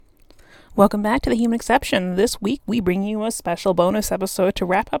Welcome back to The Human Exception. This week we bring you a special bonus episode to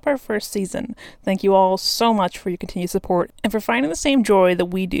wrap up our first season. Thank you all so much for your continued support and for finding the same joy that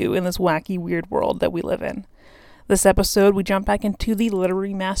we do in this wacky, weird world that we live in. This episode, we jump back into the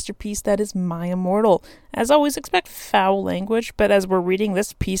literary masterpiece that is My Immortal. As always, expect foul language, but as we're reading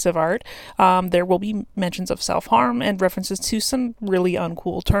this piece of art, there will be mentions of self-harm and references to some really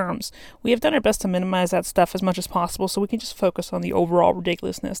uncool terms. We have done our best to minimize that stuff as much as possible so we can just focus on the overall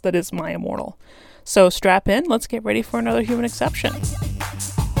ridiculousness that is My Immortal. So strap in, let's get ready for another Human Exception.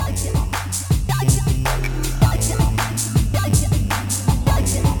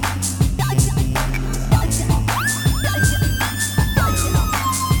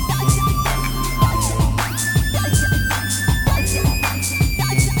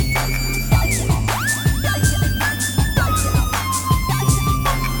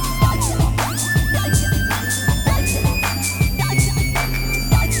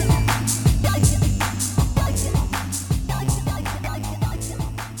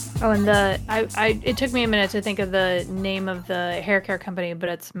 Oh, and it took me a minute to think of the name of the hair care company, but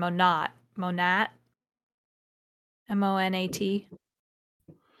it's Monat. Monat? M-O-N-A-T.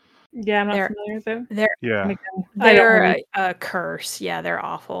 Yeah, I'm not familiar with them. They're a curse. Yeah, they're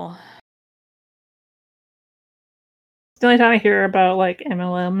awful. The only time I hear about like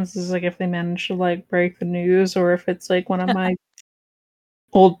MLMs is like if they manage to like break the news, or if it's like one of my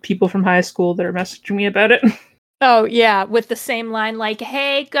old people from high school that are messaging me about it. Oh, yeah, with the same line like,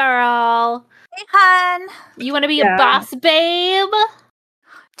 hey, girl. Hey, hon. You want to be a boss, babe?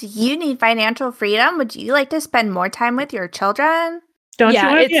 Do you need financial freedom? Would you like to spend more time with your children? Don't you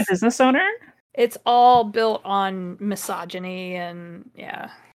want to be a business owner? It's all built on misogyny and,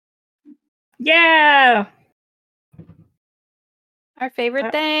 yeah. Yeah! Our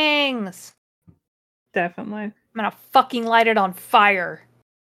favorite things. Definitely. I'm gonna fucking light it on fire.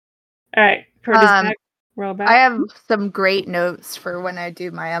 Alright, Kurt is back. Roll back. I have some great notes for when I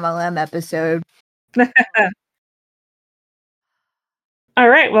do my MLM episode.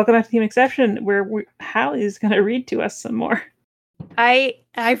 Alright, welcome back to Team Exception, where Hallie's going to read to us some more.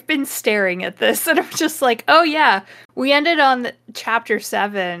 I've been staring at this, and I'm just like, oh yeah, we ended on chapter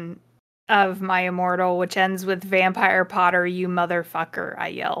 7 of My Immortal, which ends with Vampire Potter, you motherfucker, I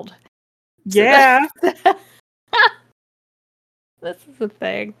yelled. Yeah! So this is the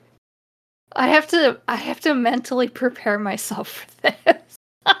thing. I have to mentally prepare myself for this.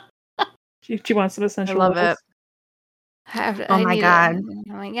 She wants some essential I love it. Oh my god.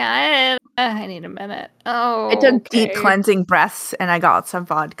 I need a minute. Oh, I took deep cleansing breaths and I got some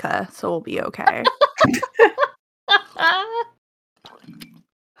vodka, so we'll be okay.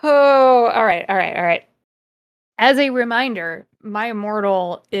 Oh, all right. As a reminder, My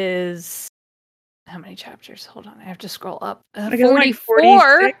Immortal is how many chapters? Hold on, I have to scroll up.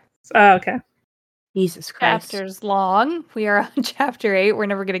 44. Oh, okay. Jesus Christ. Chapters long. We are on chapter 8. We're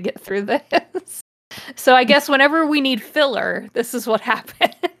never going to get through this. So I guess whenever we need filler, this is what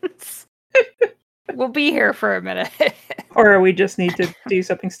happens. We'll be here for a minute. Or we just need to do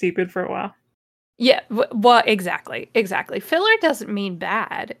something stupid for a while. Yeah, well, exactly. Filler doesn't mean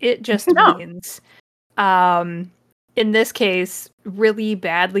bad. It just means, in this case, really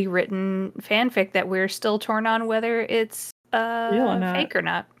badly written fanfic that we're still torn on whether it's fake or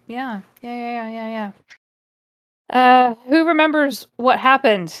not. Yeah. Who remembers what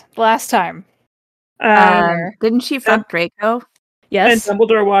happened last time? Didn't she fuck Draco? Yes. And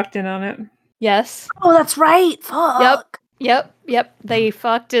Dumbledore walked in on it. Yes. Oh, that's right. Fuck. Yep. They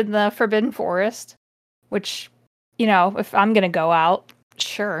fucked in the Forbidden Forest, which, if I'm gonna go out,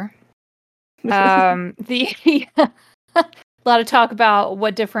 sure. A lot of talk about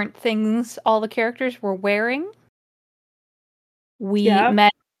what different things all the characters were wearing. We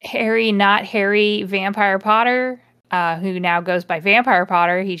met Harry, not Harry Vampire Potter, who now goes by Vampire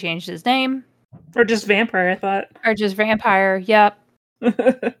Potter. He changed his name. Or just Vampire, I thought. Or just Vampire, yep.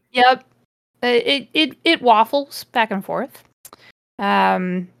 Yep. It waffles back and forth.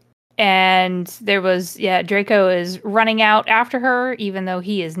 And there was, Draco is running out after her, even though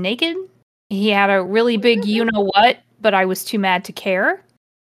he is naked. He had a really big you-know-what, but I was too mad to care.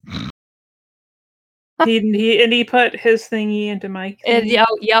 He put his thingy into my thingy.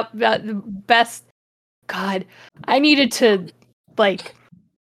 The best. God, I needed to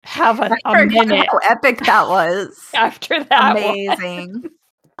have a minute. How epic that was After that, amazing.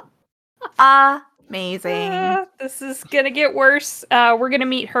 Amazing. This is gonna get worse. We're gonna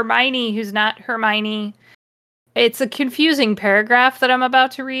meet Hermione, who's not Hermione. It's a confusing paragraph that I'm about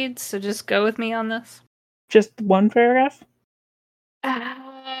to read, so just go with me on this. Just one paragraph?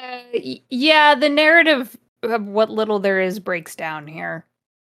 Yeah, the narrative of what little there is breaks down here.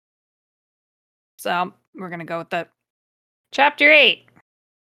 So we're going to go with that. Chapter 8.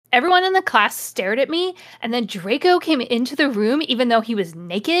 Everyone in the class stared at me, and then Draco came into the room even though he was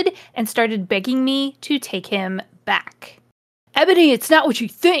naked and started begging me to take him back. Ebony, it's not what you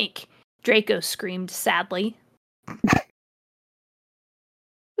think, Draco screamed sadly.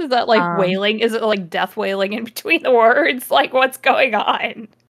 Is that like wailing? Is it like death wailing in between the words? Like, what's going on?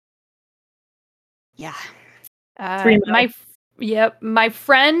 Yeah. My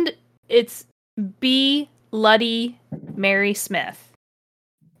friend, it's B. Luddy Mary Smith.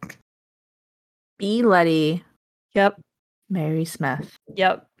 B. Luddy. Yep. Mary Smith.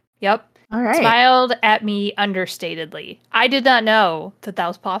 Yep. All right. Smiled at me understatedly. I did not know that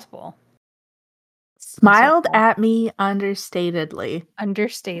was possible. Smiled at me understatedly.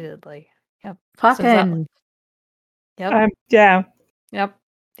 Understatedly. Yep. Fucking. Yep. Yeah. Yep.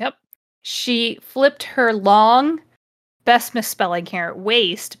 She flipped her long, best misspelling here,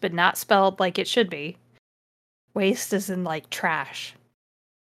 waist, but not spelled like it should be. Waist is in like trash.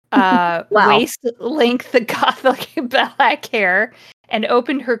 Wow. Waist length gothic black hair, and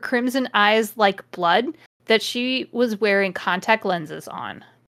opened her crimson eyes like blood that she was wearing contact lenses on.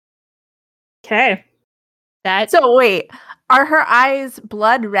 Okay. So wait, are her eyes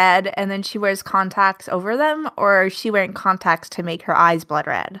blood red and then she wears contacts over them, or is she wearing contacts to make her eyes blood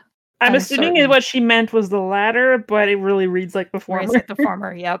red? I'm assuming what she meant was the latter, but it really reads like the former. Reads like the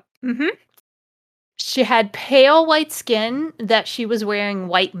former, yep. Mm-hmm. She had pale white skin that she was wearing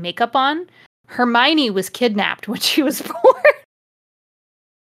white makeup on. Hermione was kidnapped when she was born.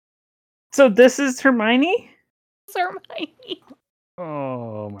 So this is Hermione? It's Hermione.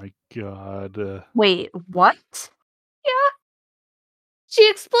 Oh my god. Wait, what? Yeah. She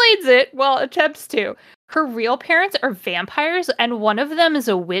explains it, well, attempts to. Her real parents are vampires, and one of them is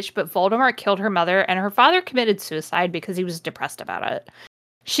a witch, but Voldemort killed her mother, and her father committed suicide because he was depressed about it.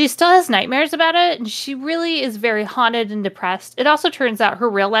 She still has nightmares about it, and she really is very haunted and depressed. It also turns out her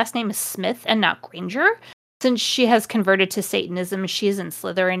real last name is Smith and not Granger. Since she has converted to Satanism, she is in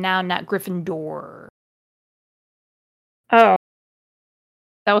Slytherin now, not Gryffindor. Oh.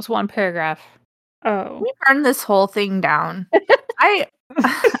 That was one paragraph. Oh. We burn this whole thing down. I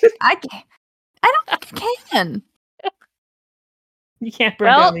can't. I don't think I can. You can't burn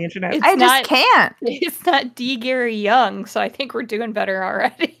down the internet. I just can't. It's not D. Gary Young, so I think we're doing better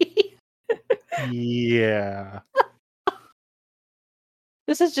already. Yeah.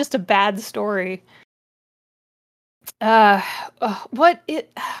 This is just a bad story. God.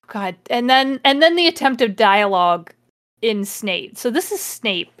 And then the attempt of dialogue in Snape. So this is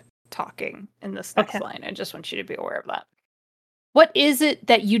Snape talking in this next line. I just want you to be aware of that. What is it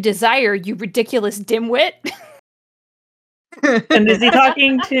that you desire, you ridiculous dimwit? And is he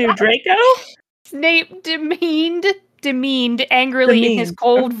talking to Draco? Snape demeaned angrily in his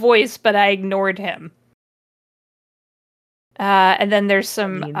cold voice, but I ignored him. And then there's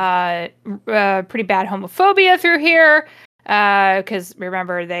some pretty bad homophobia through here. Because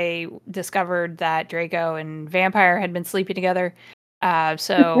remember, they discovered that Draco and Vampire had been sleeping together.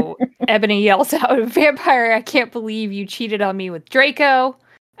 So Ebony yells out, "Vampire, I can't believe you cheated on me with Draco."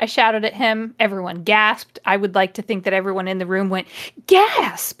 I shouted at him. Everyone gasped. I would like to think that everyone in the room went,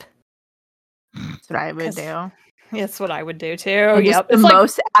 "Gasp!" That's what I would do. That's what I would do too. Yep. The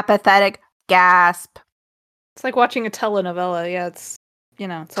most apathetic gasp. It's like watching a telenovela. Yeah, it's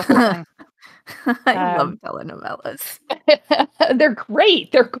a whole thing. I love telenovelas. They're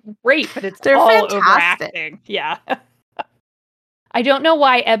great. They're great, but they're all fantastic. Overacting. Yeah. I don't know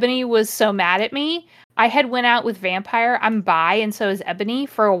why Ebony was so mad at me. I had went out with Vampire. I'm bi, and so is Ebony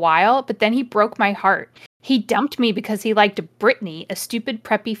for a while, but then he broke my heart. He dumped me because he liked Brittany, a stupid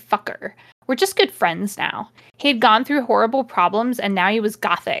preppy fucker. We're just good friends now. He had gone through horrible problems, and now he was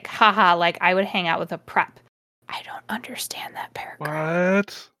gothic. Haha, like I would hang out with a prep. I don't understand that paragraph.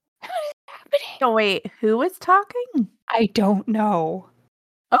 What? What is happening? Oh, wait, who was talking? I don't know.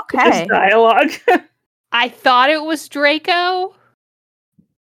 Okay. This dialogue. I thought it was Draco.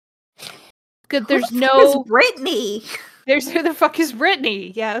 Good, there's who the fuck is Brittany? Who the fuck is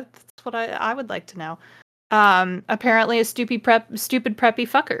Brittany? Yeah, that's what I would like to know. Apparently a stupid preppy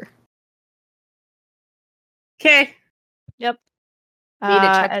fucker. Okay. Yep. Need to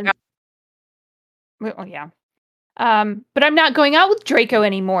check it out. Well, yeah. But I'm not going out with Draco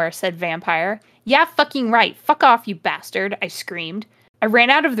anymore, said Vampire. Yeah, fucking right. Fuck off, you bastard, I screamed. I ran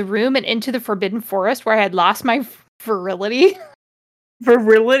out of the room and into the Forbidden Forest where I had lost my virility.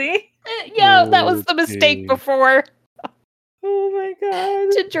 Virility? Yeah, that was the mistake before. Oh my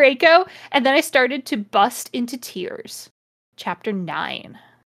god. To Draco, and then I started to bust into tears. Chapter 9.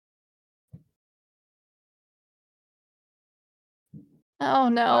 Oh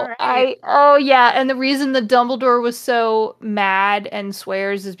no. Alright. And the reason the Dumbledore was so mad and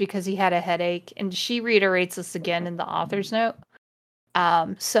swears is because he had a headache, and she reiterates this again in the author's note.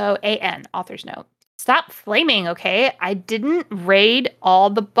 So AN, author's note. Stop flaming, okay? I didn't raid all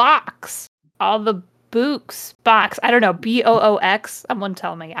the books. I don't know, BOOX. Someone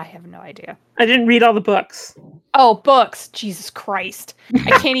tell me. I have no idea. I didn't read all the books. Oh, books. Jesus Christ.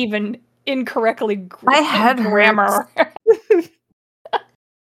 I can't even incorrectly My head grammar.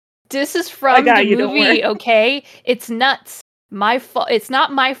 This is I from got the you, don't movie, worry. okay? It's nuts. My fault. It's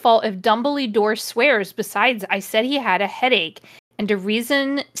not my fault if Dumbledore swears. Besides, I said he had a headache. And the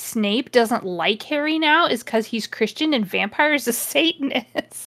reason Snape doesn't like Harry now is because he's Christian and vampires a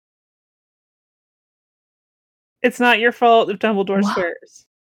Satanist. It's not your fault if Dumbledore What? swears.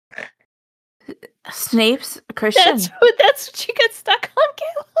 Snape's a Christian. That's what you get stuck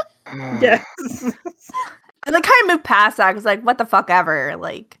on, Kayla. Yes. I like how I moved past that because, like, what the fuck ever.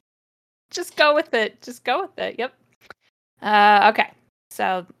 Like, Just go with it. Yep. Okay.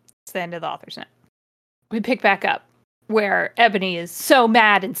 So it's the end of the author's note. We pick back up where Ebony is so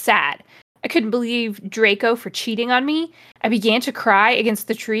mad and sad. I couldn't believe Draco for cheating on me. I began to cry against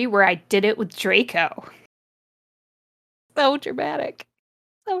the tree where I did it with Draco. So dramatic.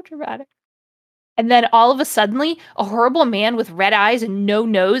 And then all of a sudden, a horrible man with red eyes and no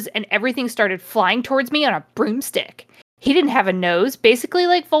nose and everything started flying towards me on a broomstick. He didn't have a nose, basically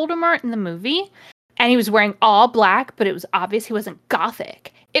like Voldemort in the movie. And he was wearing all black, but it was obvious he wasn't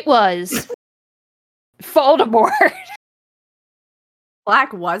gothic. It was Voldemort.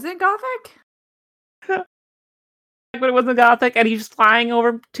 Black wasn't Gothic? But it wasn't Gothic, and he's flying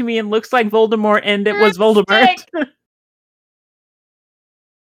over to me and looks like Voldemort, and it was Voldemort.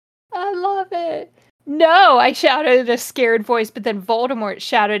 I love it. No, I shouted in a scared voice, but then Voldemort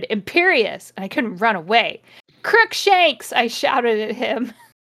shouted, Imperious, and I couldn't run away. Crookshanks, I shouted at him.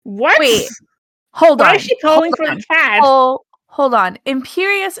 What? Wait, hold Why on. is she calling Hold for on. a cat? Oh, hold on.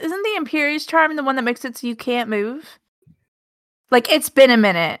 Imperious, isn't the Imperious charm the one that makes it so you can't move? Like, it's been a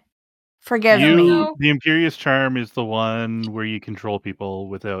minute. Forgive me. No. The Imperious Charm is the one where you control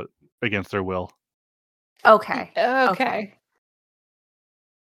people against their will. Okay. Okay.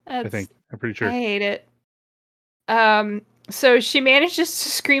 I think. I'm pretty sure. I hate it. So she manages to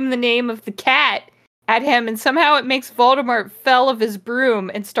scream the name of the cat at him, and somehow it makes Voldemort fell of his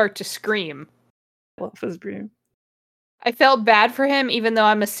broom and start to scream. Love his broom. I felt bad for him, even though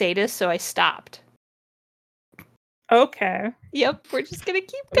I'm a sadist, so I stopped. Okay. Yep, we're just gonna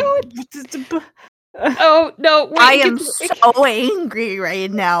keep going. Oh, Oh, no, wait. I am so angry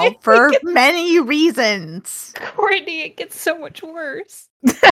right now for many reasons. Courtney, it gets so much worse.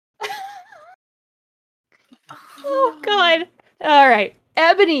 Oh, God. All right.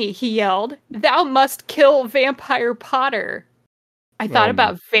 Ebony, he yelled, thou must kill Vampire Potter. I thought Oh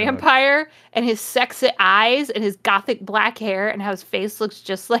about my God. Vampire and his sexy eyes and his gothic black hair and how his face looks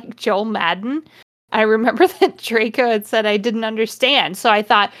just like Joel Madden. I remember that Draco had said I didn't understand. So I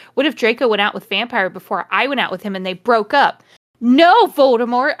thought, what if Draco went out with Vampire before I went out with him and they broke up? No,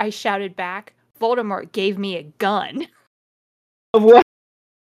 Voldemort, I shouted back. Voldemort gave me a gun. what?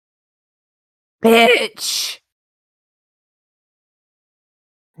 Bitch.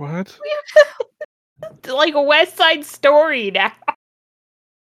 What? Like a West Side Story now.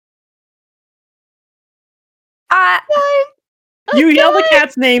 You yell the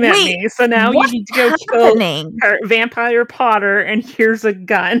cat's name at Wait, me, so now you what's need to go happening? kill Vampire Potter, and here's a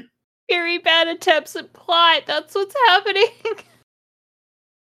gun. Very bad attempts at plot. That's what's happening.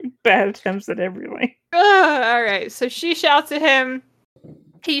 Bad attempts at everything. All right. So she shouts at him.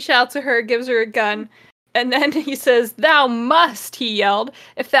 He shouts at her, gives her a gun. And then he says, thou must, he yelled.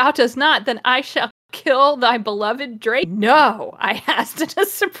 If thou does not, then I shall kill thy beloved Drake. No, I asked in a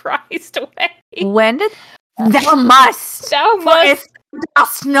surprised way. When did thou must? Thou For must. if thou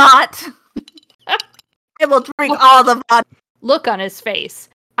dost not, I will drink all the vodka. Look on his face.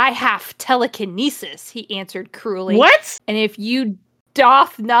 I have telekinesis, he answered cruelly. What? And if you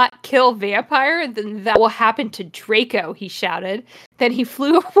doth not kill Vampire, then that will happen to Draco, he shouted. Then he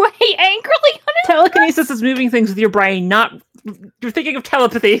flew away angrily on his Telekinesis is moving things with your brain, not... You're thinking of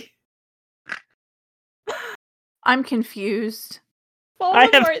telepathy. I'm confused. I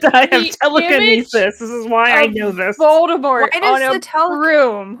have the telekinesis. image This is why I of know this. Voldemort Why does on the a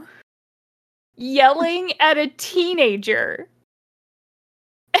broom yelling at a teenager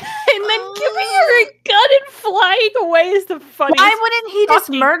and then giving her a gun and flying away is the funniest. Why wouldn't he just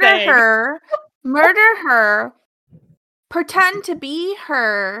fucking murder thing. her? Murder her, pretend to be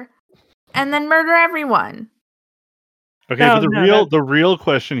her, and then murder everyone. Okay, No, but no, the real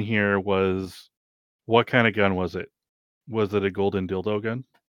question here was, what kind of gun was it? Was it a golden dildo gun?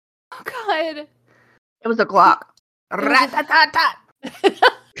 Oh God. It was a Glock. was a- Rat-tat-tat-tat.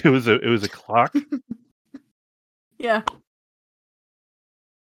 It was a clock. Yeah.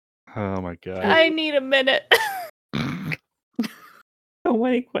 Oh my god. I need a minute. So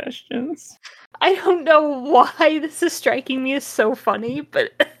many questions. I don't know why this is striking me as so funny,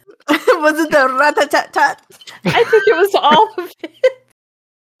 but Was it the rat-tat-tat-tat? I think it was all of it.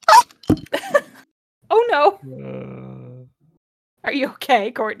 Oh no. Uh, Are you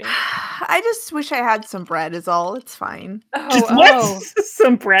okay, Courtney? I just wish I had some bread is all. It's fine. Just what?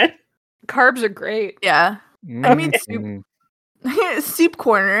 Some bread? Carbs are great. Yeah. I mean, mm, soup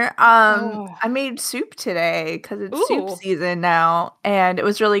corner. Oh. I made soup today because it's soup Ooh. season now, and it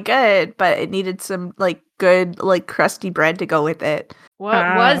was really good. But it needed some like good, like crusty bread to go with it. What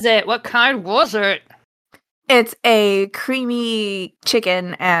Ah. was it? What kind was it? It's a creamy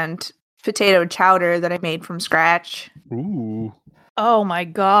chicken and potato chowder that I made from scratch. ooh. Oh my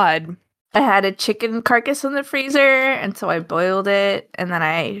God. I had a chicken carcass in the freezer, and so I boiled it, and then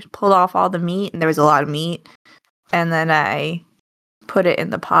I pulled off all the meat, and there was a lot of meat, and then I put it in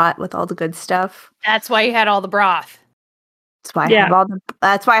the pot with all the good stuff. That's why you had all the broth. That's why I Yeah. have all the.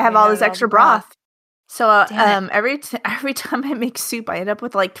 That's why I have Yeah, all this all extra the broth. broth. So Damn every time I make soup, I end up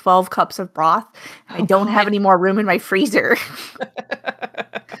with like 12 cups of broth. I Oh, don't have God. any more room in my freezer.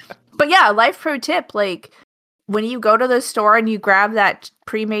 But yeah, life pro tip: like when you go to the store and you grab that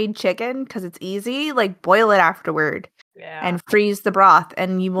pre-made chicken because it's easy, like boil it afterward Yeah. and freeze the broth,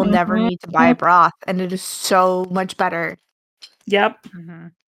 and you will never Mhm. need to buy broth, and it is so much better. Yep.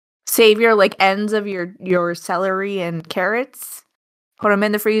 Mhm. Save your like ends of your celery and carrots. Put them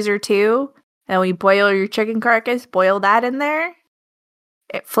in the freezer too. And when you boil your chicken carcass, boil that in there.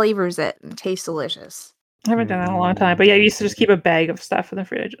 It flavors it and tastes delicious. I haven't done that in a long time. But yeah, I used to just keep a bag of stuff in the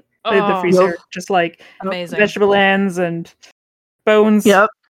fridge. The Oh, freezer. Just like amazing. vegetable ends and bones. Yep.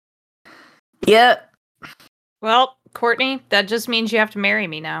 Well, Courtney, that just means you have to marry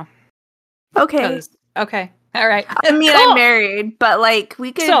me now. Okay. 'Cause- Okay. All right. I mean, Cool. I'm married, but like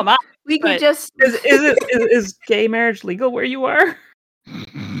we could So am I. we could but- just Is gay marriage legal where you are?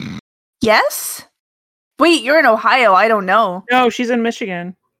 Yes? Wait, you're in Ohio. I don't know. No, she's in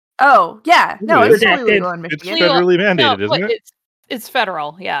Michigan. Oh, yeah. No, It it's is. totally legal in It's Michigan. Legal- federally No, mandated, isn't it? It's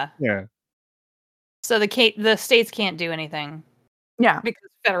federal, yeah. Yeah. So the states can't do anything Yeah. because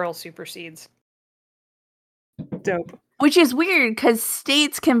federal supersedes. Dope. Which is weird because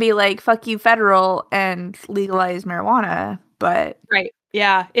states can be like, fuck you, federal, and legalize marijuana, but Right.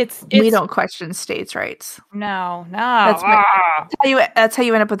 Yeah. It's we don't question states' rights. No. That's that's how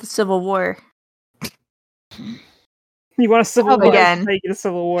you end up with a civil war. You want a civil Oh, war? again. Take a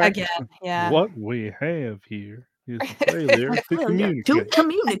civil war. again. Yeah. What we have here is failure to Failure communicate. to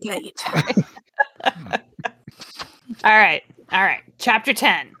communicate. All right. Chapter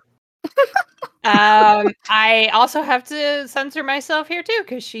 10. I also have to censor myself here too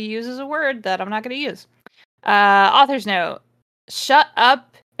because she uses a word that I'm not going to use. Author's note: shut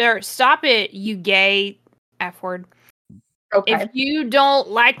up or stop it, you gay F word. Okay. If you don't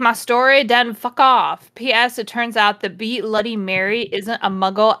like my story, then fuck off. P.S. It turns out that Bloody Mary isn't a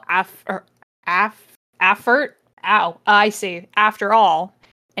muggle effort. Ow, I see. After all.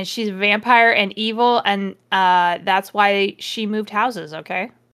 And she's a vampire and evil, and that's why she moved houses, okay?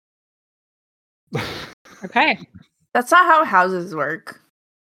 Okay. That's not how houses work.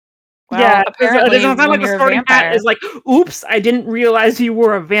 Well, Yeah, it apparently doesn't sound like when the you're a sorting hat vampire- is like, oops, I didn't realize you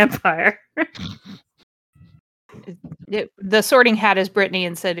were a vampire. the sorting hat is Brittany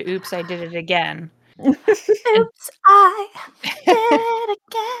and said, oops, I did it again. Oops, I did it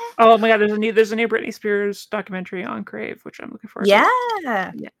again. Oh my god, there's a new Britney Spears documentary on Crave, which I'm looking forward Yeah.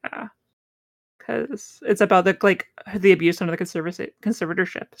 to. Yeah. Because it's about the abuse under the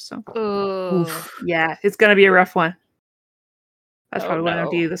conservatorship. So Ooh. yeah, it's gonna be a rough one. That's Oh, probably what I'm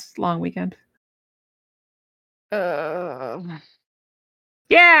gonna no. do this long weekend.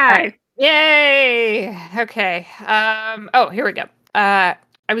 Yeah. Yay! Okay. Oh, here we go. I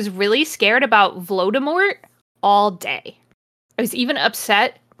was really scared about Voldemort all day. I was even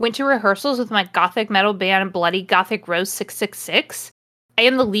upset. Went to rehearsals with my gothic metal band Bloody Gothic Rose 666. I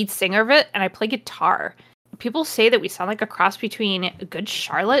am the lead singer of it, and I play guitar. People say that we sound like a cross between Good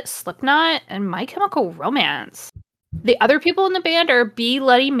Charlotte, Slipknot, and My Chemical Romance. The other people in the band are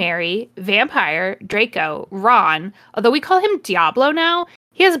Bloody Mary, Vampire, Draco, Ron, although we call him Diablo now.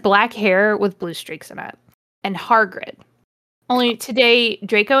 He has black hair with blue streaks in it. And Hargrid. Only today,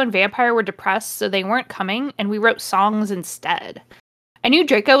 Draco and Vampire were depressed, so they weren't coming, and we wrote songs instead. I knew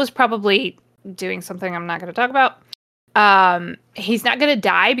Draco was probably doing something I'm not going to talk about. He's not gonna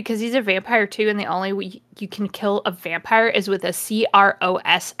die because he's a vampire too, and the only way you can kill a vampire is with a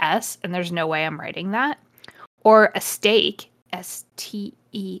CROSS, and there's no way I'm writing that. Or a steak,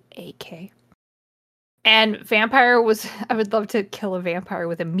 STEAK. And vampire was, I would love to kill a vampire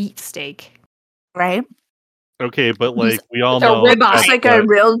with a meat steak. Right? Okay, but like we all with a know, ribeye. that's It's like a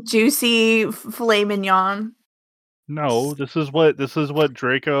real juicy filet mignon. no. This is what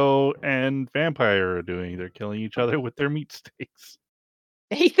Draco and Vampire are doing. They're killing each other with their meat steaks.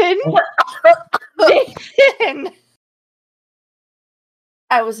 Nathan? Nathan!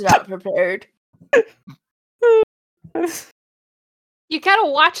 I was not prepared. You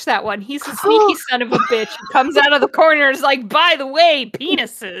gotta watch that one. He's a sneaky son of a bitch who comes out of the corner and is like, by the way,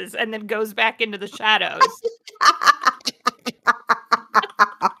 penises, and then goes back into the shadows.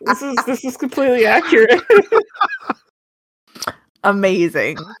 This is completely accurate.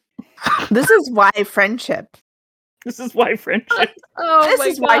 Amazing. This is why friendship. This is why friendship. Oh This my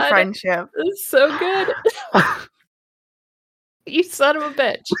is God. why friendship. This is so good. You son of a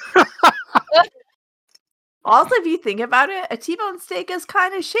bitch. Also, if you think about it, a T-bone steak is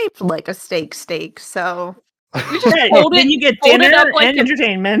kind of shaped like a steak, so You just Yeah, fold then it, you get fold it dinner up like and a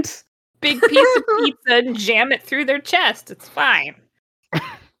entertainment. big piece of pizza and jam it through their chest. It's fine.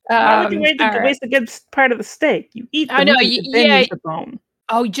 Why would you waste all right. waste a good part of the steak? You eat the I know, meat, and then yeah. use the bone.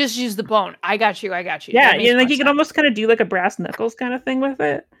 Oh, just use the bone. I got you. Yeah, That makes like more you can sense. almost kind of do like a brass knuckles kind of thing with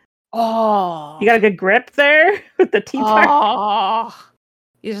it. Oh. You got a good grip there with the teeth. Oh.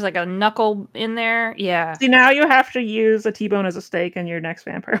 There's like a knuckle in there. Yeah. See, now you have to use a T-bone as a steak in your next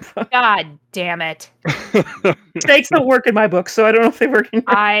vampire book. God damn it. Steaks don't work in my book, so I don't know if they work in yours.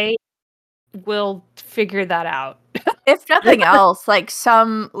 I will figure that out. if nothing else, like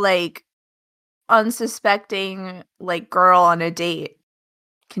some like unsuspecting like girl on a date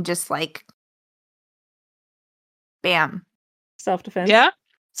can just like bam, Self-defense. Yeah,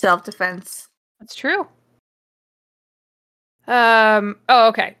 self-defense. that's true. Oh,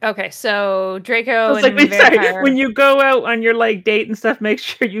 okay. So Draco It's like, and Vampire. when you go out on your like date and stuff, make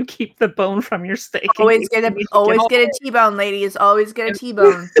sure you keep the bone from your steak. in Always case get you need to always get a T-bone, ladies. Always get a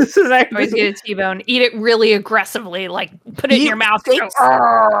T-bone. This is actually Always get a T-bone. Eat it really aggressively. Like, put it in You- your mouth. steaks- Go,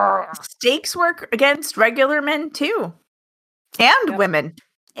 "Argh." Steaks work against regular men too, and Yep. women,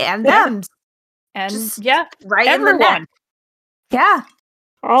 and Yeah. them. And Just yeah, Right in the neck. everyone. Yeah.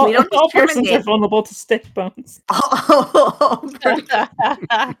 all, we don't all persons are discriminate. vulnerable to stick bones. Oh,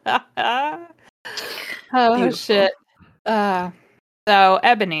 Oh Beautiful. shit. So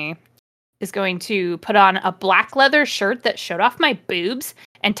Ebony is going to put on a black leather shirt that showed off my boobs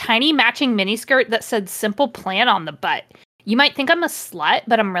and tiny matching miniskirt that said simple plan on the butt. You might think I'm a slut,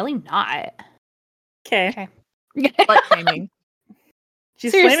 but I'm really not. Okay. butt shaming.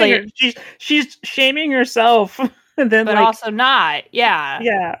 She's Seriously. blaming she's shaming herself. And then But like also not. Yeah.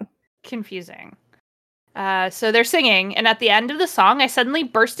 yeah. Confusing. So they're singing, and at the end of the song, I suddenly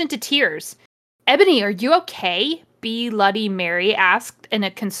burst into tears. Ebony, are you okay? B. Bloody Mary asked in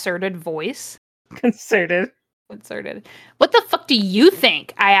a concerted voice. Concerted. Concerted. What the fuck do you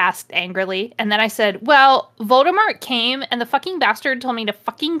think? I asked angrily. And then I said, well, Voldemort came and the fucking bastard told me to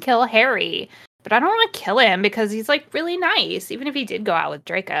fucking kill Harry. But I don't want to kill him because he's like really nice, even if he did go out with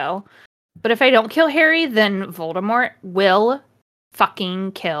Draco. But if I don't kill Harry, then Voldemort will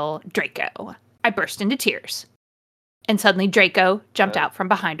fucking kill Draco. I burst into tears. And suddenly Draco jumped out from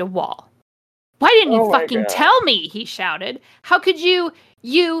behind a wall. Why didn't you Oh my fucking God. tell me? He shouted. How could you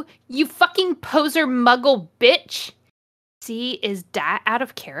fucking poser muggle bitch? See, is that out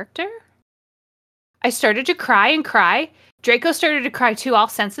of character? I started to cry and cry. Draco started to cry too, all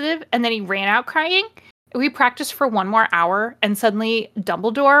sensitive, and then he ran out crying. We practiced for 1 more hour, and suddenly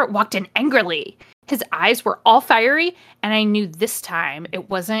Dumbledore walked in angrily. His eyes were all fiery, and I knew this time it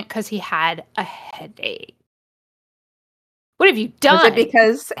wasn't because he had a headache. What have you done? Was it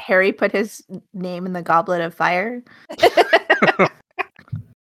because Harry put his name in the goblet of fire? Did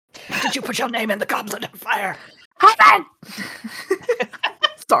you put your name in the goblet of fire? Heaven!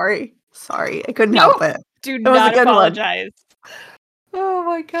 Sorry, I couldn't No. help it. Do That was a not good one. apologize. Oh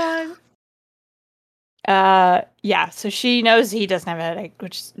my god. Yeah, so she knows he doesn't have a headache,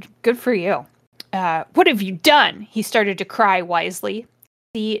 which is good for you. What have you done? He started to cry wisely.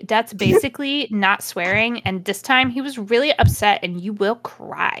 See, that's basically not swearing, and this time he was really upset, and you will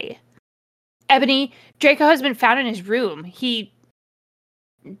cry. Ebony, Draco has been found in his room. He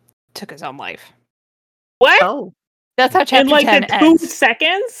took his own life. What? Oh, That's how In chapter like 10 the 2 ends.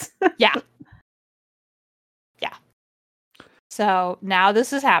 seconds? Yeah. So now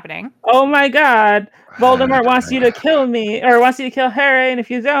this is happening. Oh my god. Voldemort wants you to kill me, or wants you to kill Harry, and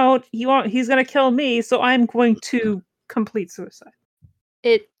if you don't, he's gonna kill me, so I'm going to complete suicide.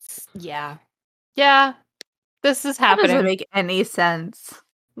 It's yeah. This is That happening. doesn't make any sense.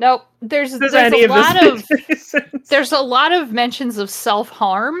 Nope. There's Does a any of lot this of make any sense? there's a lot of mentions of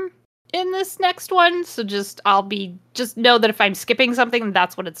self-harm in this next one, so just know that if I'm skipping something,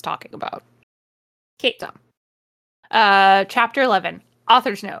 that's what it's talking about. Okay, so chapter 11.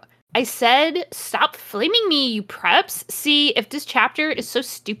 Author's note. I said, stop flaming me, you preps. See, if this chapter is so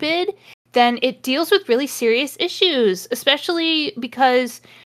stupid, then it deals with really serious issues, especially because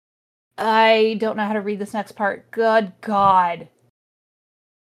I don't know how to read this next part. Good God.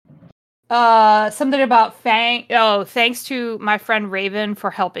 Something about thanks to my friend Raven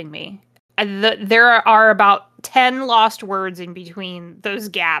for helping me. There are about 10 lost words in between those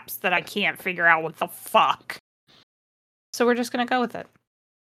gaps that I can't figure out what the fuck. So we're just gonna go with it.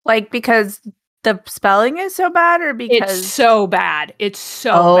 Like, because the spelling is so bad, or because It's so bad. It's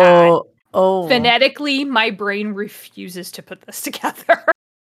so bad. Oh. Phonetically, my brain refuses to put this together.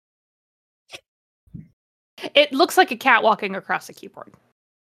 It looks like a cat walking across a keyboard.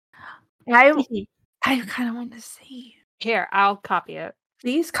 I kind of want to see. Here, I'll copy it.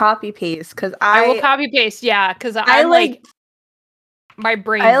 Please copy paste, because I will copy paste, yeah, because I'm like my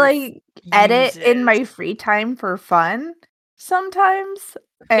brain. I like edit in my free time for fun sometimes.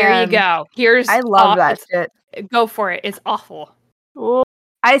 Here you go. I love that shit. Go for it. It's awful.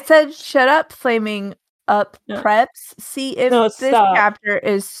 I said, shut up, flaming up preps. See if this chapter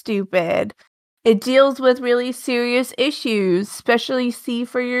is stupid. It deals with really serious issues, especially see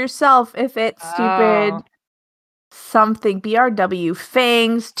for yourself if it's stupid. Something. BRW.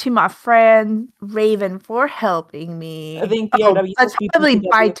 Thanks to my friend Raven for helping me. I think BRW that's probably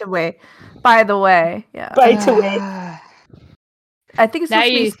by the way. Yeah. By the way. I think it's supposed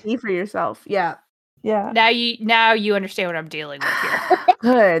to be see for yourself. Yeah. Yeah. Now you understand what I'm dealing with here.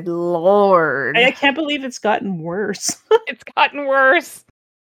 Good Lord. I can't believe it's gotten worse. It's gotten worse.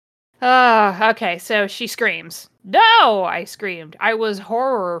 Okay, so she screams. No, I screamed. I was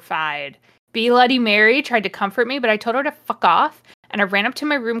horrified. Bloody Mary tried to comfort me, but I told her to fuck off, and I ran up to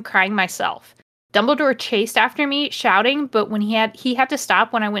my room crying myself. Dumbledore chased after me, shouting, but when he had to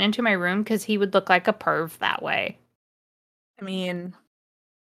stop when I went into my room because he would look like a perv that way. I mean,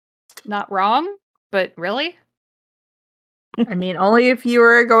 not wrong, but really? I mean, only if you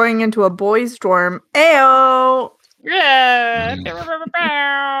were going into a boys' dorm. Ayo! Yeah.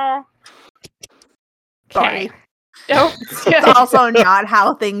 Sorry. Nope. It's also not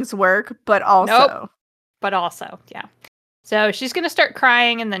how things work, but also. Nope. But also, yeah. So she's gonna start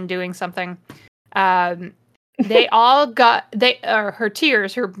crying and then doing something. They all got her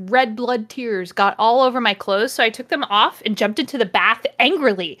tears, her red blood tears, got all over my clothes. So I took them off and jumped into the bath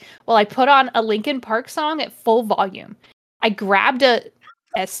angrily while I put on a Linkin Park song at full volume. I grabbed a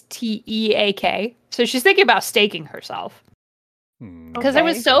STEAK. So she's thinking about staking herself because I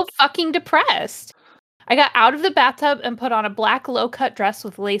was so fucking depressed. I got out of the bathtub and put on a black low-cut dress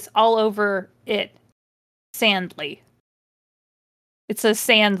with lace all over it. Sandly. It says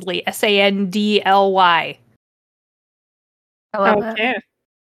Sandly. Sandly. I love it.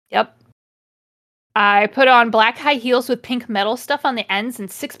 Yep. I put on black high heels with pink metal stuff on the ends and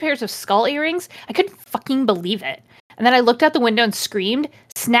 6 pairs of skull earrings. I couldn't fucking believe it. And then I looked out the window and screamed.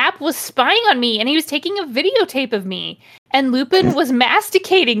 Snap was spying on me and he was taking a videotape of me. And Lupin was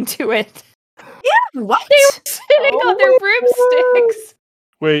masticating to it. Yeah, what? They were sitting on their broomsticks.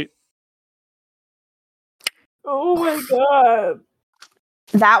 Wait. Oh my god.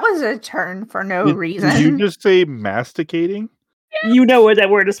 That was a turn for no reason. Did you just say masticating? You know what that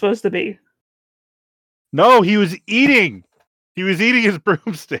word is supposed to be. No, he was eating. He was eating his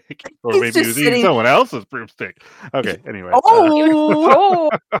broomstick. Or maybe he was eating someone else's broomstick. Okay, anyway.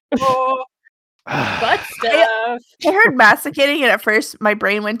 Butt stuff. I heard masticating, and at first my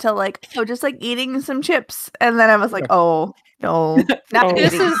brain went to like, just like eating some chips, and then I was like, oh no, not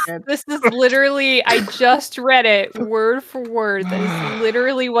This is literally. I just read it word for word. That is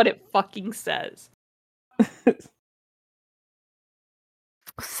literally what it fucking says.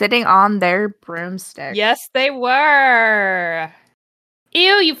 Sitting on their broomstick. Yes, they were.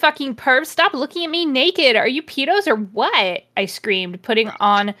 Ew, you fucking perv, stop looking at me naked. Are you pedos or what? I screamed, putting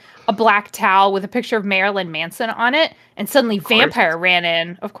on a black towel with a picture of Marilyn Manson on it, and suddenly Vampire ran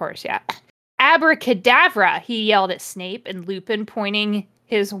in. Of course, yeah. Abracadabra, he yelled at Snape and Lupin, pointing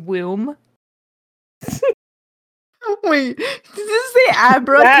his womb. Wait, did this say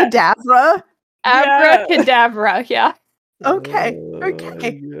abracadabra? Abracadabra, yeah. Okay.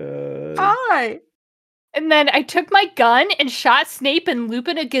 Fine. And then I took my gun and shot Snape and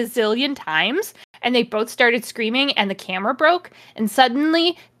Lupin a gazillion times. and they both started screaming, and the camera broke, and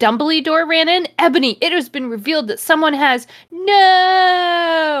suddenly Dumbledore ran in. Ebony, it has been revealed that someone has...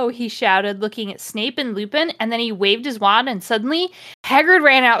 No! He shouted, looking at Snape and Lupin, and then he waved his wand, and suddenly Hagrid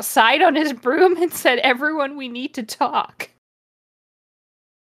ran outside on his broom and said, everyone, we need to talk.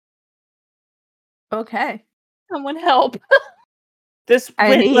 Okay. Someone help.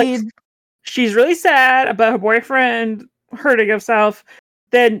 She's really sad about her boyfriend hurting himself.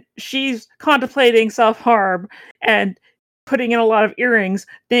 Then she's contemplating self-harm and putting in a lot of earrings,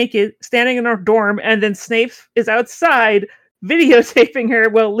 naked, standing in her dorm, and then Snape is outside videotaping her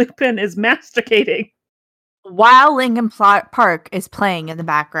while Lupin is masticating. While Lincoln Park is playing in the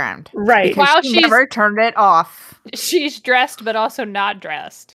background. Right. Because While she never turned it off. She's dressed, but also not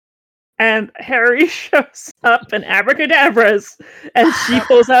dressed. And Harry shows up and abracadabras, and she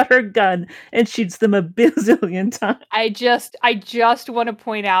pulls out her gun and shoots them a bazillion times. I just want to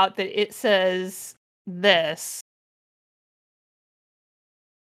point out that it says this.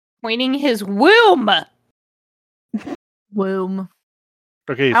 Pointing his womb. Womb.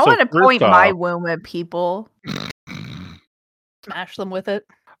 Okay, I so want to first point my off, womb at people. Smash them with it.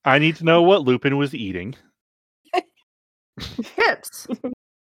 I need to know what Lupin was eating. Chips.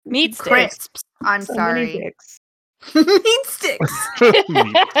 Meat sticks. Crisps. I'm So many sorry. dicks. Meat sticks.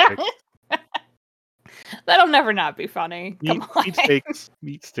 Meat sticks. That'll never not be funny. Come on. Meat steaks.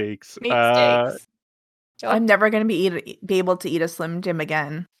 Meat steaks. Meat sticks. I'm never going to be able to eat a Slim Jim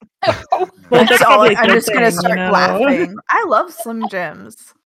again. Well, That's that's all. probably a I'm good just going to thing, start you know? laughing. I love Slim Jims.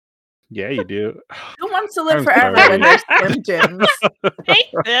 Yeah, you do. Who wants to live I'm forever sorry. when there's Slim Jims?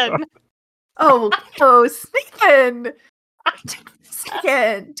 Nathan. Oh, Nathan! Take a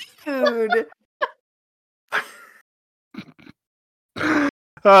second, dude.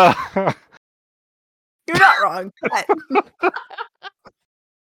 You're not wrong.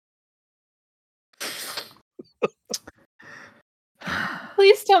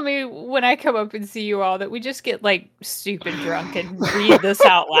 Please tell me when I come up and see you all that we just get like stupid drunk and read this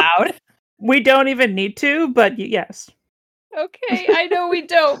out loud. We don't even need to, but yes. Okay, I know we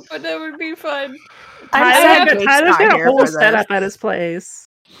don't, but that would be fun. I'm sad Tyler's Jake's not got a here whole for this. setup at his place.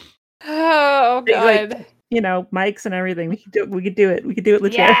 Oh Like, god. you know, mics and everything. We could do it. We could do it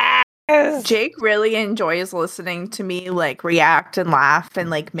legit. Yes. Jake really enjoys listening to me like react and laugh and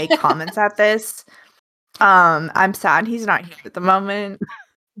like make comments at this. I'm sad he's not here at the moment,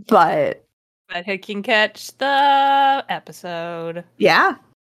 but he can catch the episode. yeah.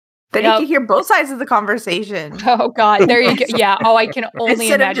 Then Yep. you can hear both sides of the conversation. Oh god, there you go. Yeah. Oh, I can only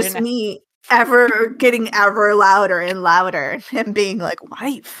Instead imagine. of just me getting ever louder and louder and being like,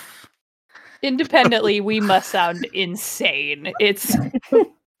 wife. Independently, we must sound insane. It's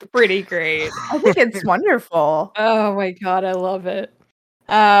pretty great. I think it's wonderful. Oh my god, I love it.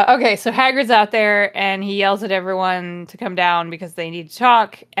 Okay, so Hagrid's out there and he yells at everyone to come down because they need to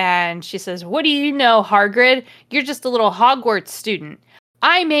talk. And she says, "What do you know, Hagrid? You're just a little Hogwarts student."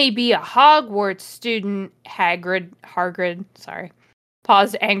 "I may be a Hogwarts student," Hagrid, sorry,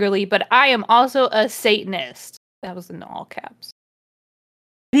 paused angrily, "but I am also a Satanist." That was in all caps.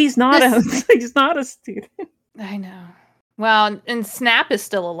 He's not a student. I know. Well, and Snap is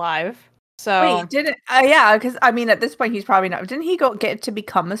still alive. So Wait, didn't yeah, because I mean at this point he's probably not. Didn't he get to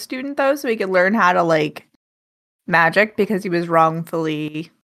become a student though, so he could learn how to like magic because he was wrongfully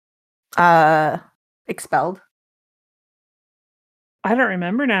expelled? I don't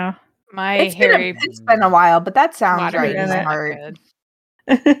remember now. it's been a while, but that sounds water right is in my not heart.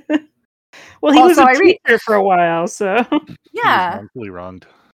 good. Well, he Also, was a teacher for a while, so He was Yeah. wrongfully wronged.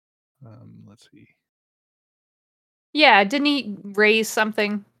 Let's see. Yeah, didn't he raise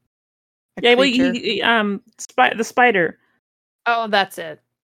something? A yeah. Well, creature? the spider. Oh, that's it.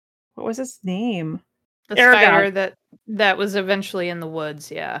 What was his name? The Aragog. spider that was eventually in the woods,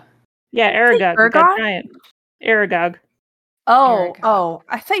 yeah. Yeah, Aragog. Ergot? That giant Aragog. Oh, Ergot.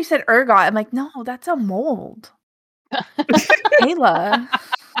 I thought you said ergot. I'm like, no, that's a mold. Ayla.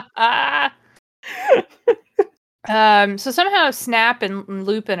 So somehow Snap and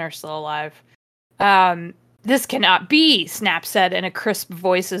Lupin are still alive. This cannot be, Snap said in a crisp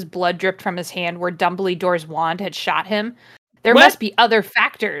voice as blood dripped from his hand where Dumbledore's wand had shot him. There What? must be other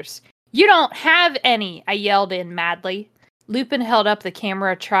factors. You don't have any, I yelled in madly. Lupin held up the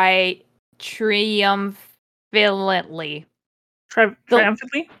camera triumphantly.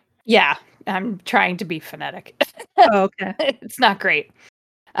 Triumphantly? Yeah, I'm trying to be phonetic. Oh, okay. It's not great.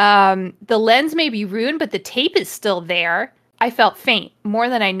 The lens may be ruined, but the tape is still there. I felt faint, more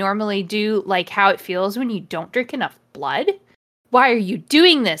than I normally do, like how it feels when you don't drink enough blood. Why are you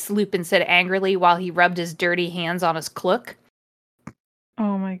doing this? Lupin said angrily while he rubbed his dirty hands on his cloak.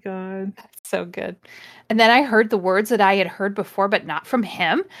 Oh my god. So good. And then I heard the words that I had heard before, but not from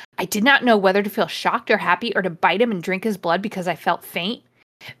him. I did not know whether to feel shocked or happy or to bite him and drink his blood because I felt faint.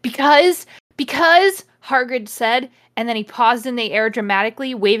 Because Hargrid said, and then he paused in the air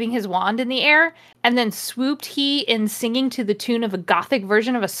dramatically, waving his wand in the air, and then swooped he in singing to the tune of a gothic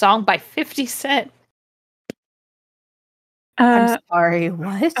version of a song by 50 Cent. I'm sorry,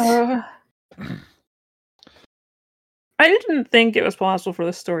 what? I didn't think it was possible for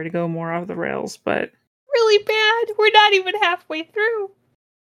the story to go more off the rails, but Really bad. We're not even halfway through.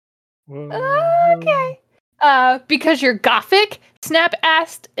 Okay. Because you're gothic? Snap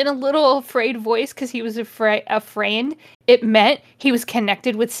asked in a little afraid voice because he was afraid. It meant he was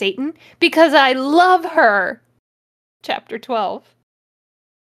connected with Satan because I love her. Chapter 12.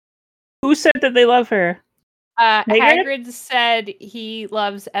 who said that they love her? Hagrid said he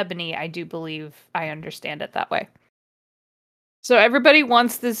loves Ebony. I do believe I understand it that way. So everybody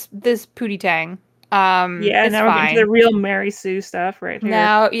wants this Pootie Tang. Yeah, it's now we're fine. getting to the real Mary Sue stuff right here.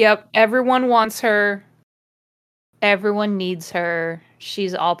 Now, yep, everyone wants her. Everyone needs her.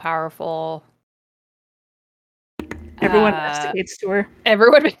 She's all powerful. Everyone estimates to her.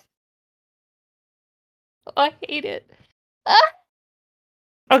 Everyone. I hate it.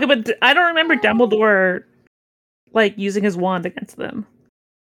 Okay, but I don't remember Dumbledore like using his wand against them.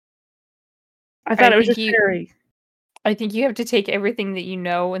 I thought it was just Harry. I think you have to take everything that you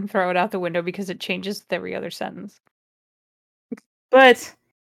know and throw it out the window because it changes with every other sentence. But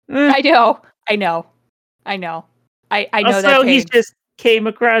I know. I know also, that he pain. just came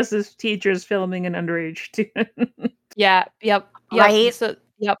across his teachers filming an underage too. Yeah, yep. Right? So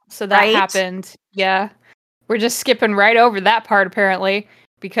that Right? happened. Yeah. We're just skipping right over that part apparently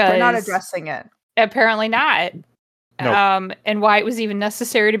because We're not addressing it. Apparently not. Nope. And why it was even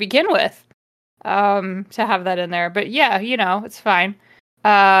necessary to begin with. To have that in there. But yeah, it's fine.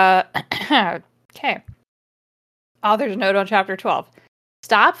 Okay. Author's note on chapter 12.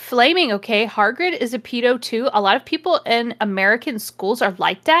 Stop flaming, okay? Hagrid is a pedo too. A lot of people in American schools are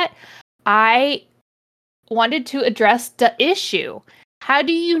like that. I wanted to address the issue. How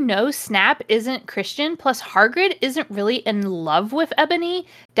do you know Snap isn't Christian? Plus, Hagrid isn't really in love with Ebony.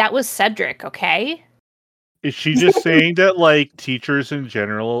 That was Cedric, okay? Is she just saying that like teachers in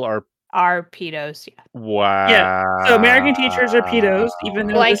general are pedos? Yeah. wow? Yeah. So American teachers are pedos, even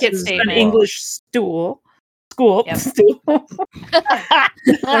though this is an English school. Yep. Stool.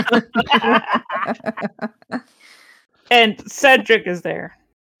 And Cedric is there.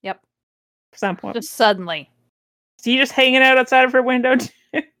 Yep. At some point. Just suddenly. Is he just hanging out outside of her window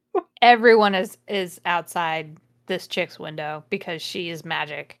too? Everyone is outside this chick's window because she is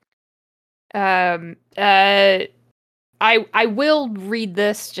magic. I will read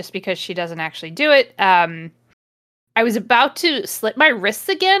this just because she doesn't actually do it. I was about to slit my wrists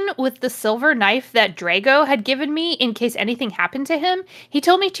again with the silver knife that Drago had given me in case anything happened to him. He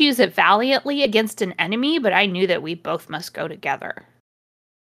told me to use it valiantly against an enemy, but I knew that we both must go together.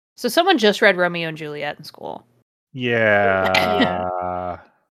 So someone just read Romeo and Juliet in school. Yeah.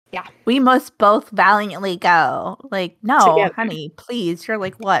 Yeah. We must both valiantly go. Like, no, Together. honey, please. You're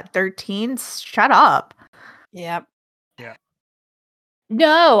like, what, 13? Shut up. Yep. Yeah.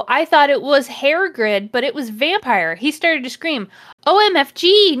 No, I thought it was Hagrid, but it was Vampire. He started to scream,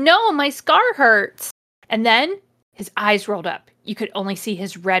 OMFG, no, my scar hurts. And then his eyes rolled up. You could only see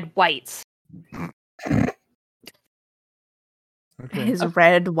his red whites. Okay. His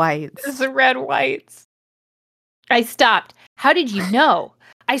red whites. His red whites. I stopped. How did you know?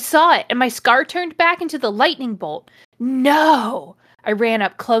 I saw it, and my scar turned back into the lightning bolt. No! I ran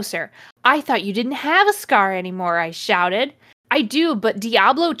up closer. I thought you didn't have a scar anymore, I shouted. I do, but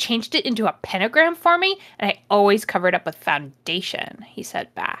Diablo changed it into a pentagram for me, and I always covered up with foundation, he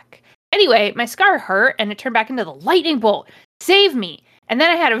said back. Anyway, my scar hurt, and it turned back into the lightning bolt. Save me! And then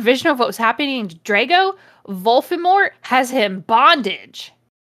I had a vision of what was happening to Drago. Voldemort has him bondage.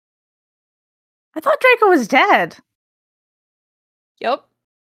 I thought Draco was dead. Yep.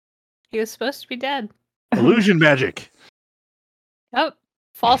 He was supposed to be dead. Illusion magic. Oh,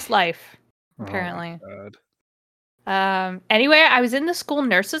 false life, Oh, apparently. God. Anyway, I was in the school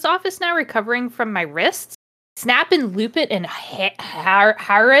nurse's office now recovering from my wrists. Snap and Lupit and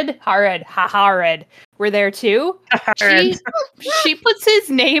Harad were there too. She puts his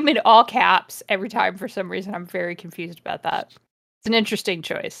name in all caps every time for some reason. I'm very confused about that. It's an interesting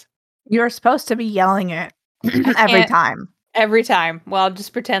choice. You're supposed to be yelling it every time. Every time. Well, I'll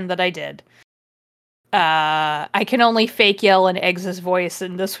just pretend that I did. I can only fake yell in Eggs's voice,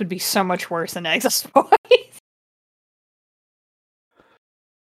 and this would be so much worse than Eggs's voice.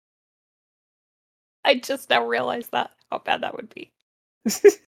 I just now realized how bad that would be.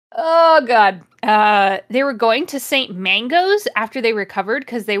 Oh god. They were going to St. Mango's after they recovered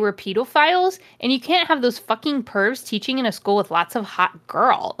because they were pedophiles, and you can't have those fucking pervs teaching in a school with lots of hot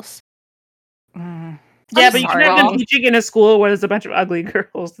girls. Yeah, but you can have them teaching in a school where there's a bunch of ugly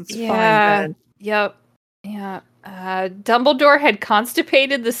girls. It's fine then. Yep. Yeah. Dumbledore had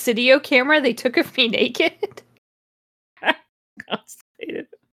constipated the Cydio camera they took of me naked. Constipated.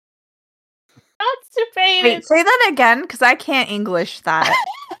 Wait, say that again, because I can't English that.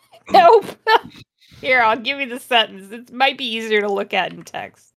 Nope. Here, I'll give you the sentence. It might be easier to look at in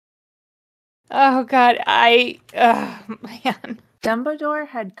text. Oh god, man. Dumbledore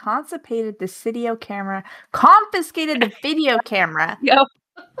had constipated the Cydio camera, confiscated the video camera. Yep.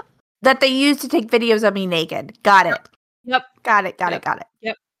 That they used to take videos of me naked. Got it. Yep. Got it.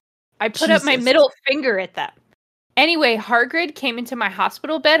 Yep. I put up my middle finger at them. Anyway, Hagrid came into my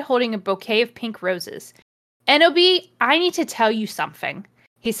hospital bed holding a bouquet of pink roses. Enobi, I need to tell you something,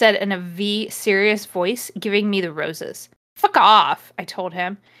 he said in a serious voice, giving me the roses. Fuck off, I told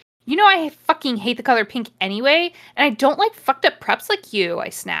him. You know I fucking hate the color pink anyway, and I don't like fucked up preps like you, I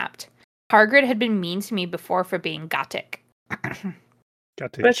snapped. Hagrid had been mean to me before for being gothic.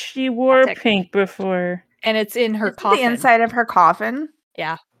 But she wore pink before. And it's in her coffin. The inside of her coffin?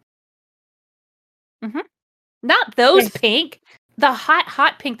 Yeah. Mm-hmm. Not those pink. The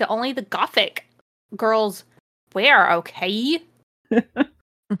hot pink that only the gothic girls wear, okay?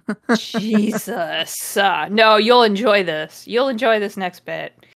 Jesus. No, you'll enjoy this. You'll enjoy this next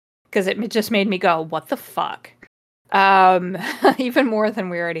bit. Because it just made me go, what the fuck? Even more than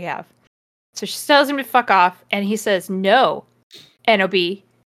we already have. So she tells him to fuck off, and he says, no. N.O.B.,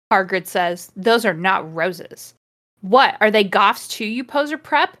 Hagrid says, those are not roses. What, are they goths too, you poser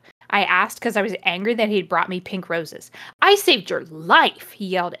prep? I asked because I was angry that he'd brought me pink roses. I saved your life, he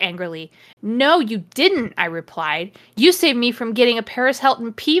yelled angrily. No, you didn't, I replied. You saved me from getting a Paris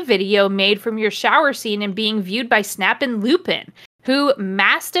Hilton P video made from your shower scene and being viewed by Snap and Lupin, who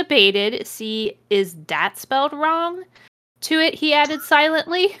masturbated. See, is that spelled wrong? To it, he added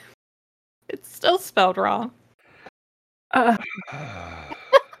silently. It's still spelled wrong.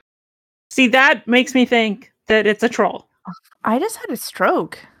 See, that makes me think that it's a troll. I just had a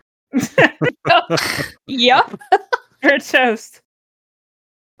stroke. Yep. You're toast.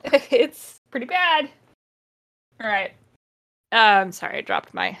 It's pretty bad. All right. I'm sorry, I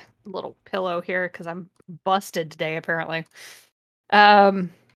dropped my little pillow here because I'm busted today, apparently.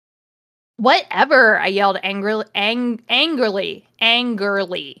 Whatever, I yelled angrily.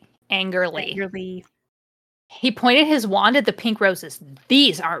 He pointed his wand at the pink roses.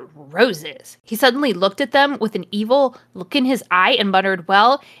 These aren't roses. He suddenly looked at them with an evil look in his eye and muttered,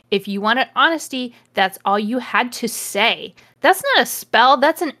 well, if you wanted honesty, that's all you had to say. That's not a spell,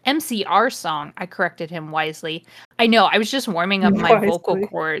 that's an MCR song, I corrected him wisely. I know, I was just warming up my vocal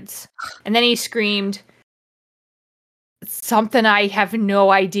cords. And then he screamed, something I have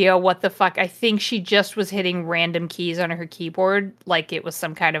no idea what the fuck. I think she just was hitting random keys on her keyboard like it was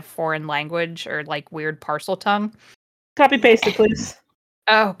some kind of foreign language or like weird parcel tongue. Copy paste it, please.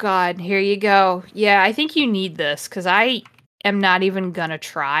 Oh god, here you go. Yeah, I think you need this because I am not even gonna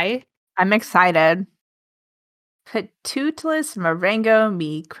try. I'm excited. Patutlis Marengo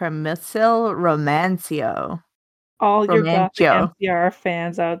mi cremicil romancio. All your gothic MCR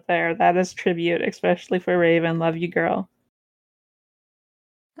fans out there, that is tribute, especially for Raven. Love you, girl.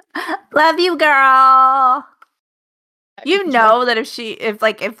 Love you, girl. You know that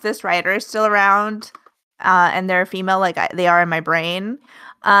if this writer is still around, and they're a female, like they are in my brain,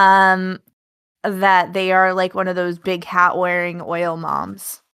 that they are like one of those big hat wearing oil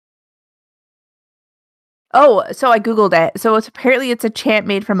moms. Oh, so I googled it. So it's a chant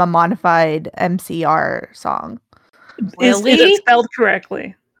made from a modified MCR song. Really? Is it spelled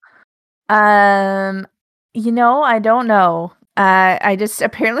correctly? I don't know. I just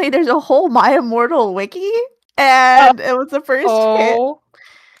apparently there's a whole My Immortal wiki, and it was the first hit.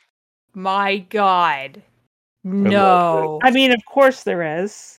 My god. No. I mean, of course there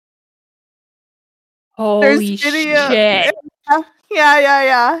is. Holy shit. Yeah.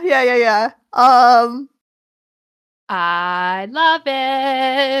 I love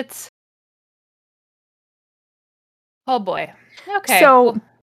it. Oh boy. Okay. So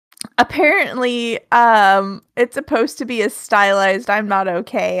apparently it's supposed to be a stylized I'm not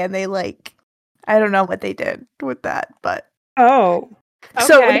okay, and they I don't know what they did with that, but so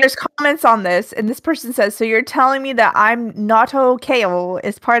there's comments on this, and this person says, so you're telling me that I'm not okay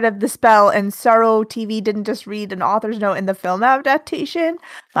is part of the spell, and Sorrow TV didn't just read an author's note in the film adaptation?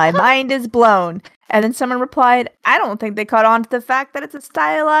 My mind is blown. And then someone replied, I don't think they caught on to the fact that it's a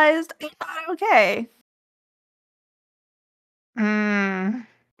stylized I'm not okay. Mm,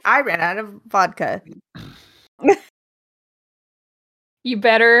 I ran out of vodka. you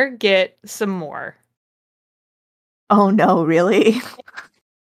better get some more. Oh no, really?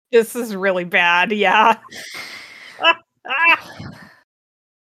 This is really bad. Yeah.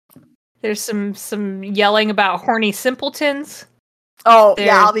 There's some yelling about horny simpletons. Oh, There's...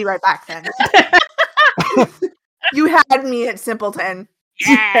 yeah, I'll be right back then. You had me at simpleton.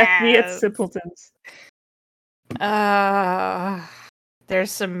 Yeah, me at simpletons.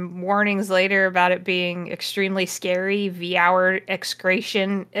 There's some warnings later about it being extremely scary. V-hour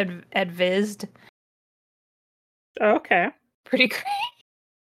excretion advised. Okay. Pretty great.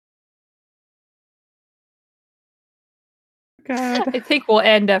 God. I think we'll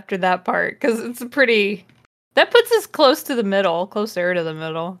end after that part because it's a pretty. That puts us closer to the middle.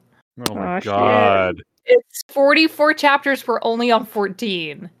 Oh my Shit. god. It's 44 chapters. We're only on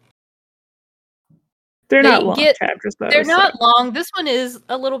 14. They're not long chapters, though. They're not long. This one is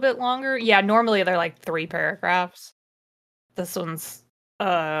a little bit longer. Yeah, normally they're like 3 paragraphs. This one's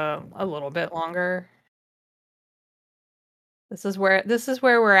a little bit longer. This is where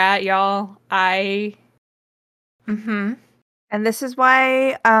we're at, y'all. And this is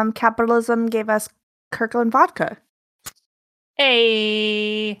why capitalism gave us Kirkland vodka.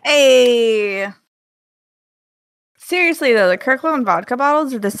 Hey. Seriously though, the Kirkland vodka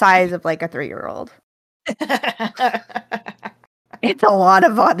bottles are the size of like a 3-year-old. It's a lot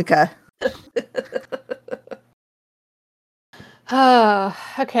of vodka.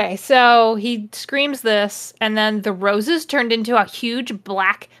 Okay, so he screams this, and then the roses turned into a huge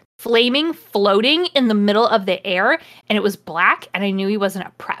black flaming floating in the middle of the air, and it was black, and I knew he wasn't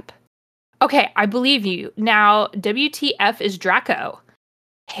a prep. Okay, I believe you. Now, WTF is Draco.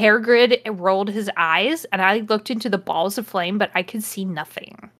 Hairgrid rolled his eyes, and I looked into the balls of flame, but I could see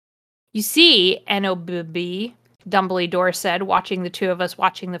nothing. You see, N-O-B-B, Dumbledore said, watching the two of us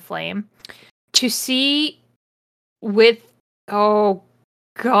watching the flame. To see with... Oh,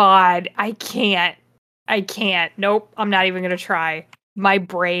 God. I can't. Nope, I'm not even going to try. My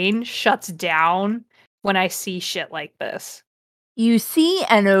brain shuts down when I see shit like this. You see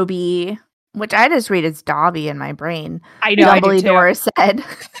N-O-B, which I just read as Dobby in my brain. I know, Dumbledore said,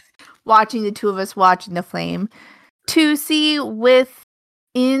 watching the two of us watching the flame. To see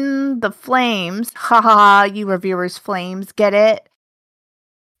within the flames, haha, you reviewers flames, get it?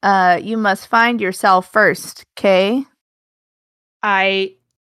 You must find yourself first, okay? I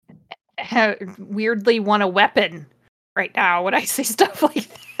weirdly want a weapon right now when I see stuff like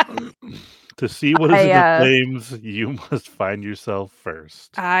that. To see what is in the flames, you must find yourself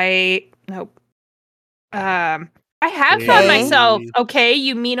first. Nope. I have found myself. Okay,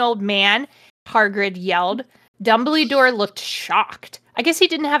 you mean old man, Hagrid yelled. Dumbledore looked shocked. I guess he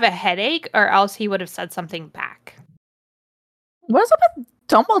didn't have a headache, or else he would have said something back. What's up with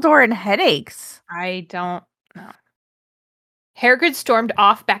Dumbledore and headaches? I don't know. Hagrid stormed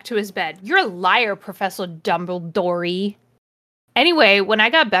off back to his bed. You're a liar, Professor Dumbledore. Anyway, when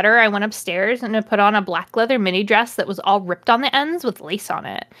I got better, I went upstairs and I put on a black leather mini dress that was all ripped on the ends with lace on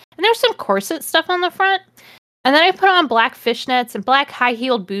it. And there's some corset stuff on the front. And then I put on black fishnets and black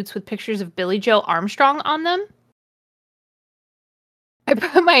high-heeled boots with pictures of Billy Joe Armstrong on them. I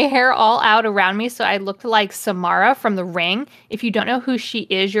put my hair all out around me so I looked like Samara from The Ring. If you don't know who she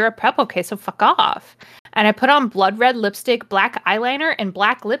is, you're a prep. Okay, so fuck off. And I put on blood red lipstick, black eyeliner, and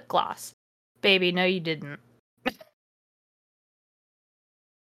black lip gloss. Baby, no you didn't.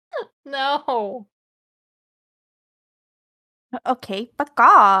 No. Okay, fuck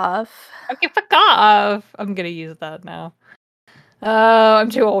off. Okay, fuck off. I'm gonna use that now. Oh, I'm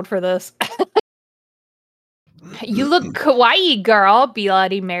too old for this. You look kawaii, girl,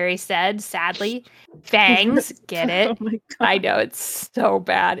 Bloody Mary said, sadly. Fangs, get it? Oh my God. I know, it's so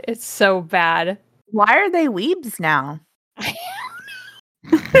bad. It's so bad. Why are they weebs now?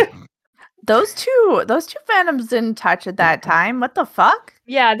 Those two fandoms didn't touch at that time. What the fuck?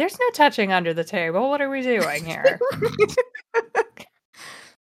 Yeah, there's no touching under the table. What are we doing here?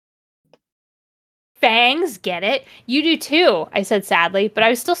 Fangs, get it? You do too, I said sadly, but I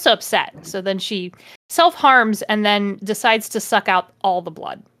was still so upset. So then she self-harms and then decides to suck out all the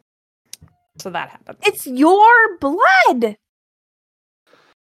blood. So that happens. It's your blood!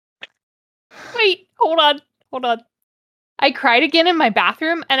 Wait, hold on. I cried again in my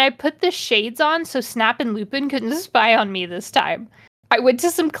bathroom, and I put the shades on so Snap and Lupin couldn't spy on me this time. I went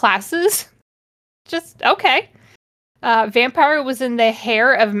to some classes. Just, okay. Vampire was in the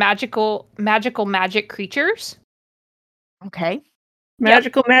hair of magical magic creatures. Okay.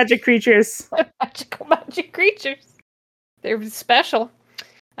 Magical magic creatures. Magical magic creatures. They're special.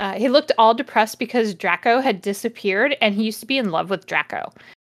 He looked all depressed because Draco had disappeared, and he used to be in love with Draco.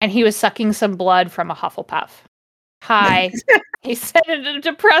 And he was sucking some blood from a Hufflepuff. Hi. He said it in a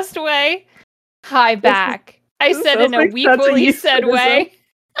depressed way. Hi back. I This said sounds in a like such a weepily said euphemism. way.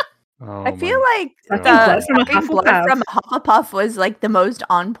 Oh I feel my like Sucking God. blood from a sucking blood Hufflepuff. from a Hufflepuff was like the most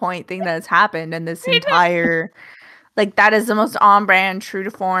on point thing that has happened in this I know. entire. Like that is the most on brand, true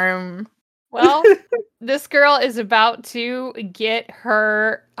to form. Well, this girl is about to get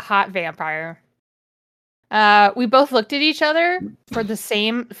her hot vampire. We both looked at each other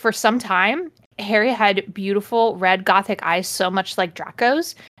for some time. Harry had beautiful red gothic eyes, so much like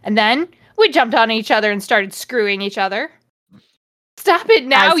Draco's. And then we jumped on each other and started screwing each other. Stop it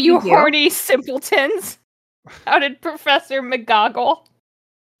now, As we you do. horny simpletons! Shouted Professor McGoggle.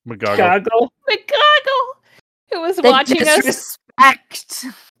 McGoggle. Goggle. McGoggle! Who was The watching us. disrespect.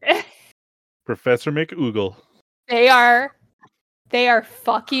 Professor McOogle. They are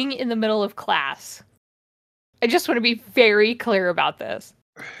fucking in the middle of class. I just want to be very clear about this.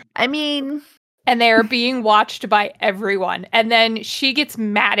 I mean, And they are being watched by everyone. And then she gets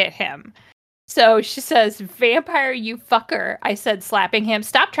mad at him. So she says, "Vampire, you fucker." I said, slapping him,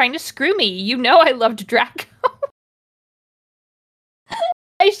 "Stop trying to screw me. You know I loved Draco."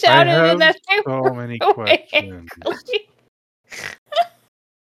 I shouted I in that have so many way questions. angrily.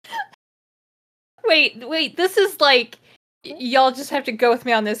 Wait, this is like, y'all just have to go with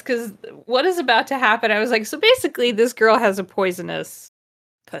me on this, because what is about to happen? I was like, so basically this girl has a poisonous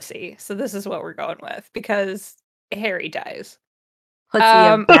pussy. So this is what we're going with, because Harry dies. Pussy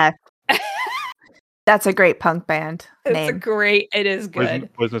of Death. That's a great punk band name. It is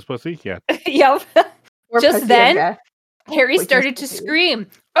good. Poisonous pussy? Yeah. Yep. Or Just Pussy of then, Death. Harry Which is started to pussy. scream,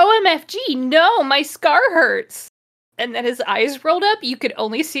 "OMFG, no, my scar hurts." And then his eyes rolled up. You could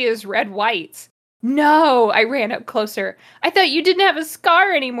only see his red whites. "No," I ran up closer. "I thought you didn't have a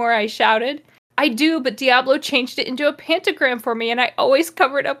scar anymore," I shouted. "I do, but Diablo changed it into a pentagram for me, and I always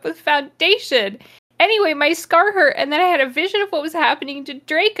cover it up with foundation. Anyway, my scar hurt, and then I had a vision of what was happening to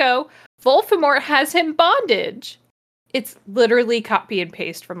Draco. Voldemort has him bondage." It's literally copy and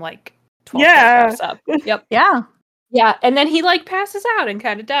paste from like 12 paragraphs up. Yep. Yeah. Yeah, and then he like passes out and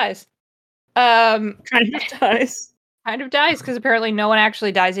kind of dies. Kind of dies. Kind of dies because apparently no one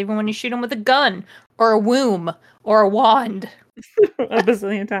actually dies, even when you shoot him with a gun or a womb or a wand A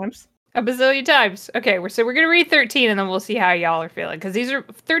bazillion times. a bazillion times. Okay, we're gonna read 13 and then we'll see how y'all are feeling, because these are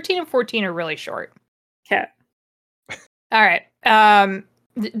 13 and 14 are really short. Cat. All right.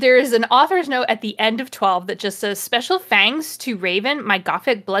 There is an author's note at the end of 12 that just says, "Special thanks to Raven, my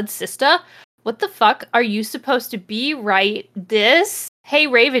gothic blood sister. What the fuck are you supposed to be right this? Hey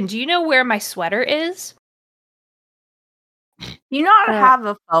Raven, do you know where my sweater is?" You not have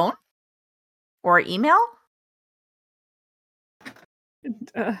a phone or email?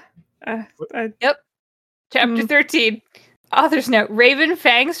 Chapter 13. Author's note. "Raven,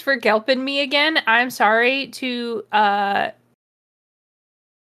 thanks for gelping me again. I'm sorry to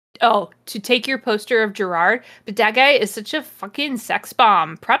take your poster of Gerard, but that guy is such a fucking sex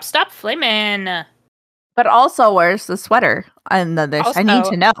bomb. Prep, stop flaming." But also, where's the sweater on this? I need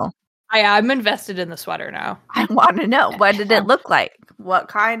Also- to know. I'm invested in the sweater now. I want to know. What did it look like? What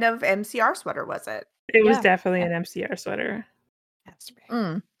kind of MCR sweater was it? It was Yeah. definitely an MCR sweater. Has to be.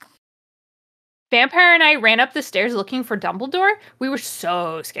 Mm. Vampire and I ran up the stairs looking for Dumbledore. We were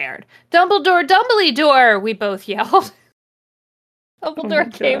so scared. "Dumbledore, Dumbledore!" we both yelled.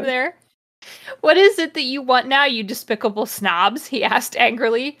 Dumbledore came God. there. "What is it that you want now, you despicable snobs?" he asked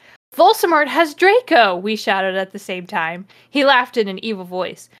angrily. "Voldemort has Draco!" we shouted at the same time. He laughed in an evil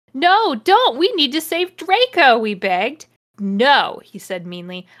voice. "No, don't! We need to save Draco!" we begged. "No," he said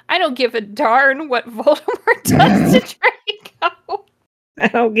meanly. "I don't give a darn what Voldemort does to Draco. I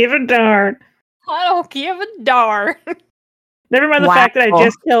don't give a darn. I don't give a darn." Never mind the fact that I Wow.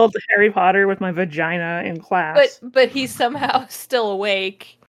 just killed Harry Potter with my vagina in class. But he's somehow still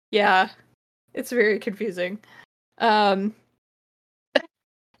awake. Yeah. It's very confusing. Not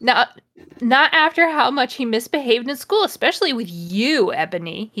after how much he misbehaved in school, especially with you,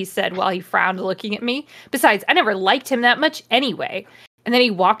 Ebony, he said while he frowned looking at me. Besides, I never liked him that much anyway. And then he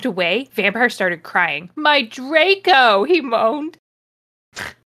walked away. Vampire started crying. "My Draco," he moaned.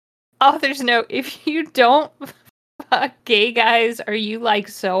 Author's note, if you don't fuck gay guys, are you like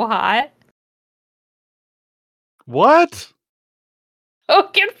so hot? What? So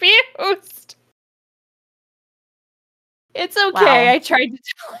confused. It's okay. Wow. I tried to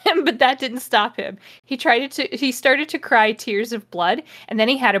tell him, but that didn't stop him. He started to cry tears of blood, and then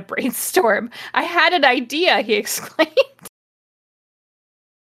he had a brainstorm. "I had an idea," he exclaimed.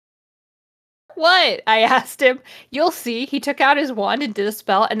 What? I asked him. You'll see. He took out his wand and did a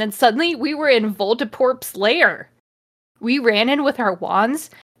spell, and then suddenly we were in Voldemort's lair. We ran in with our wands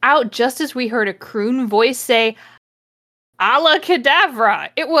out just as we heard a croon voice say, "Ala Cadavra!"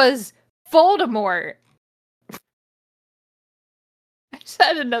 It was Voldemort. I just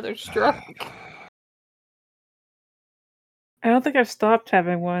had another stroke. I don't think I've stopped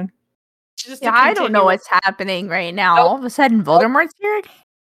having one. Just to Yeah, I don't know continue- what's happening right now. Nope. All of a sudden, Voldemort's here.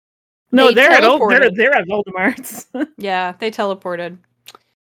 No, They they're teleported. they're at Voldemort's. Yeah, they teleported.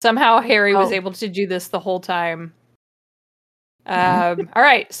 Somehow Harry was Oh. able to do this the whole time. All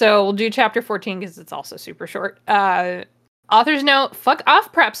right, so we'll do chapter 14 because it's also super short. Author's note, fuck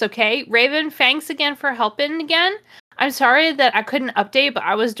off preps, okay? Raven, thanks again for helping again. I'm sorry that I couldn't update, but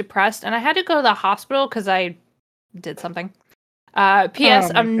I was depressed and I had to go to the hospital because I did something. P.S.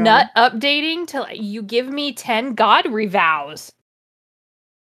 Oh my I'm God. not updating till you give me 10 God revows.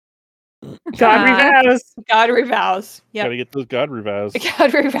 God revows. God revows. Yep. Gotta get those God revows.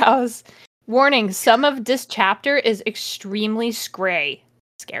 God revows. Warning, some of this chapter is extremely scary.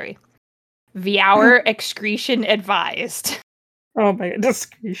 Vour excretion advised. Oh my God,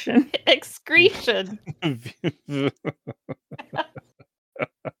 discretion. Excretion.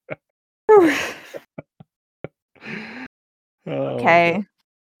 Okay.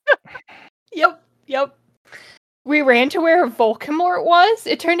 Yep. We ran to where Voldemort was.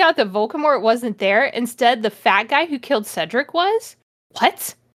 It turned out that Voldemort wasn't there. Instead, the fat guy who killed Cedric was.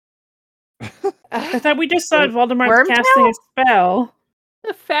 What? I thought we just saw Voldemort Wormtail? casting a spell.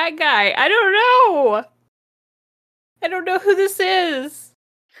 The fat guy. I don't know. I don't know who this is.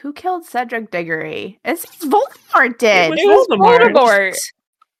 Who killed Cedric Diggory? It's Voldemort did. It It was Voldemort. Voldemort.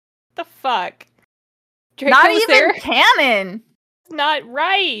 The fuck? Draco Not was even there? canon. It's not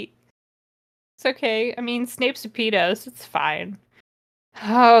right. It's okay. I mean, Snape's a pedos. It's fine.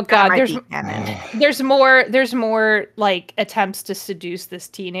 Oh That god, might there's be canon. there's more like attempts to seduce this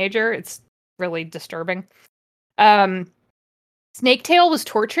teenager. It's really disturbing. Snaketail was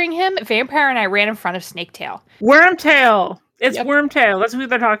torturing him. Vampire and I ran in front of Snaketail. Wormtail. It's Yep. Wormtail. That's who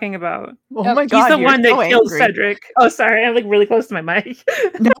they're talking about. Oh Yep. my god, He's the you're one that so killed angry. Cedric. Oh, sorry. I'm like really close to my mic.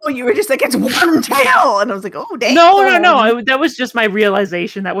 No, you were just like, it's Wormtail, and I was like, oh damn. No. That was just my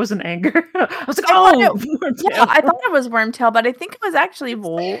realization. That wasn't anger. I was like, I oh, thought Wormtail. Yeah, I thought it was Wormtail, but I think it was actually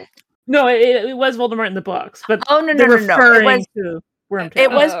Vol. No, it was Voldemort in the books, but Oh no, they're no. referring to Wormtail.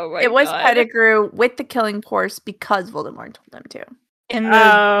 It was Oh my it was God. Pettigrew with the killing course because Voldemort told them to. In the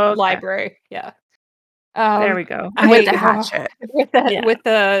Oh, okay. library. Yeah. There we go. And with the I- hatchet. with the Yeah. with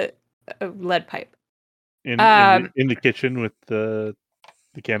the lead pipe. In the kitchen with the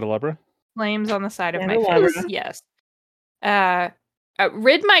candelabra. Flames on the side of my Candelabra. face. Yes.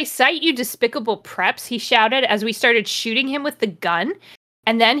 Rid my sight, you despicable preps, he shouted as we started shooting him with the gun.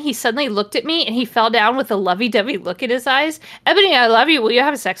 And then he suddenly looked at me and he fell down with a lovey-dovey look in his eyes. Ebony, I love you. Will you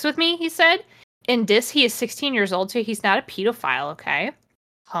have sex with me? He said. In this, he is 16 years old, so he's not a pedophile, okay?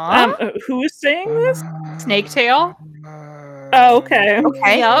 Huh? Who is saying this? Snaketail? Oh, okay.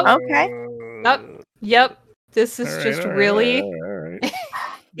 Okay. Yup. Okay. Yep. This is just really...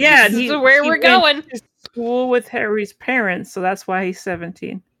 Yeah, This is where we're went going. to school with Harry's parents, so that's why he's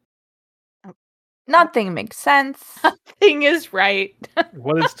 17. Nothing makes sense. Thing is right.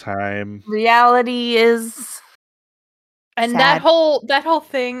 What is time? Reality is And sad. that whole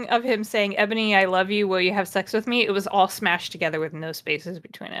thing of him saying, Ebony, I love you, will you have sex with me? It was all smashed together with no spaces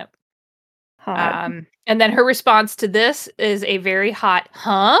between it. Hot. And then her response to this is a very hot,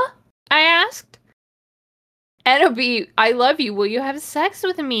 huh? I asked. And it'll be, I love you, will you have sex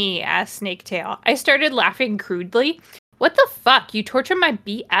with me? Asked Snaketail. I started laughing crudely. What the fuck? You torture my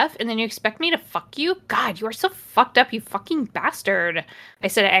BF and then you expect me to fuck you? God, you are so fucked up, you fucking bastard. I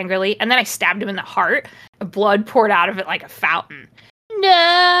said it angrily, and then I stabbed him in the heart. Blood poured out of it like a fountain.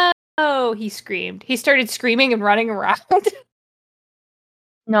 No, he screamed. He started screaming and running around.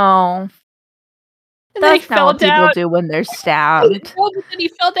 no. And then he That's not fell what people down. do when they're stabbed. And then he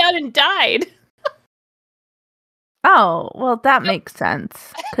fell down and died. Oh, well, that makes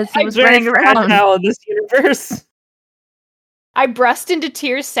sense because he I'm was very running around. fragile in this universe. I burst into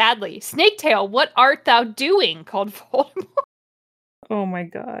tears sadly. Snaketail, what art thou doing? Called Voldemort. Oh my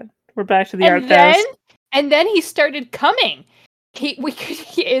god. We're back to the art And then he started coming.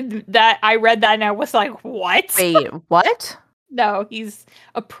 I read that and I was like, what? Wait, what? No, he's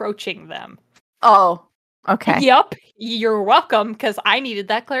approaching them. Oh, okay. Yup, you're welcome, because I needed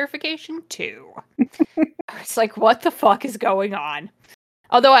that clarification too. It's like, what the fuck is going on?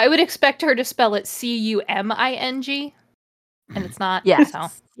 Although I would expect her to spell it Cuming, and it's not. Yes. So,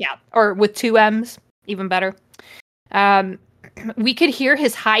 yeah. Or with two M's, even better. we could hear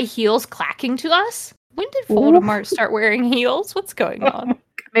his high heels clacking to us. When did Voldemort start wearing heels? What's going on?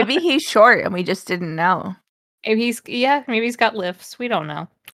 Maybe he's short and we just didn't know. Maybe he's got lifts. We don't know.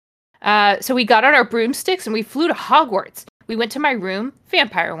 So we got on our broomsticks and we flew to Hogwarts. We went to my room.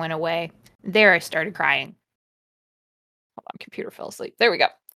 Vampire went away. There I started crying. Hold on, computer fell asleep. There we go.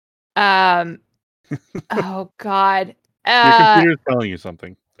 Oh God. Your computer's telling you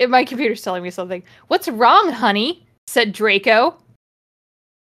something. My computer's telling me something. What's wrong, honey? Said Draco,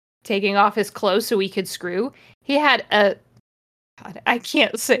 taking off his clothes so we could screw. He had a... God, I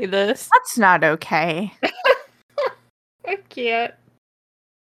can't say this. That's not okay. I can't.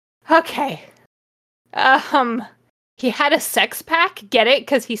 Okay. He had a sex pack. Get it?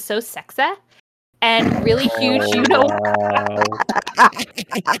 Because he's so sexy. And really huge, you know...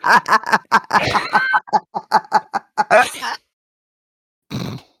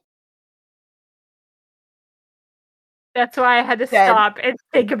 That's why I had to stop and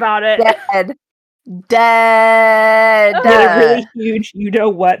think about it. Dead. He had a really huge, you know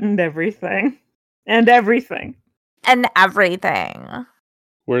what, and everything. And everything.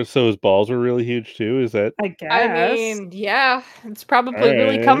 Where so his balls were really huge too? Is that? I guess. I mean, yeah, it's probably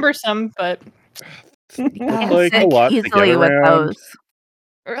really cumbersome, but It's like a lot to get around. Those.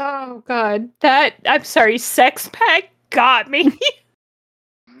 Oh God, I'm sorry, sex pack got me.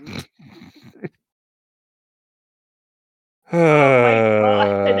 Oh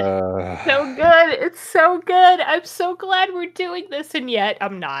my God. So good. It's so good. I'm so glad we're doing this, and yet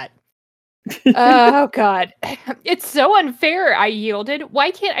I'm not. Oh God. It's so unfair, I yielded.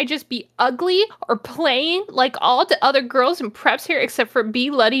 Why can't I just be ugly or plain like all the other girls in preps here except for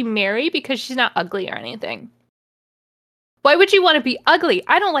Bloody Mary because she's not ugly or anything? Why would you want to be ugly?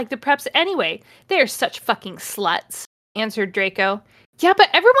 I don't like the preps anyway. They are such fucking sluts, answered Draco. Yeah, but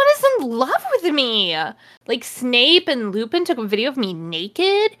everyone is in love with me. Like Snape and Lupin took a video of me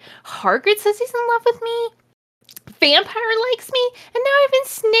naked. Hagrid says he's in love with me. Vampire likes me. And now even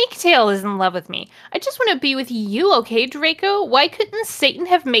Snaketail is in love with me. I just want to be with you, okay, Draco? Why couldn't Satan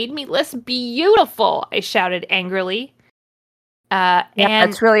have made me less beautiful? I shouted angrily. Yeah,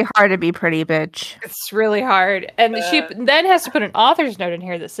 it's really hard to be pretty, bitch. It's really hard. And she then has to put an author's note in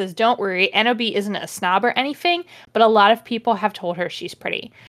here that says, don't worry, NOB isn't a snob or anything, but a lot of people have told her she's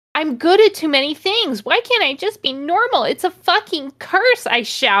pretty. I'm good at too many things. Why can't I just be normal? It's a fucking curse, I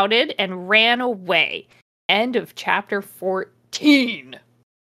shouted and ran away. End of chapter 14.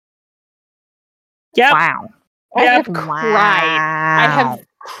 Yep. Wow. I have cried. I have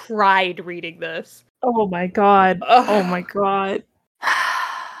cried reading this. Oh my God. Ugh. Oh my God.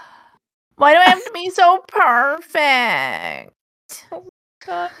 Why do I have to be so perfect? Oh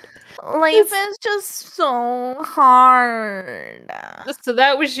God. Life is just so hard. So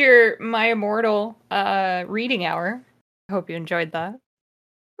that was my Immortal reading hour. I hope you enjoyed that.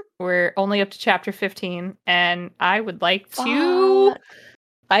 We're only up to chapter 15, and I would like to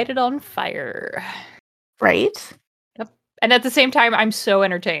light it on fire. Right? Yep. And at the same time, I'm so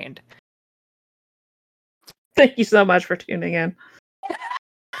entertained. Thank you so much for tuning in.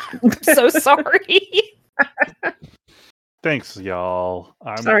 I'm so sorry. Thanks, y'all.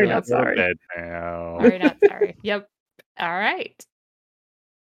 I'm Sorry, gonna not go to sorry. bed now. Sorry, not sorry. Yep. All right.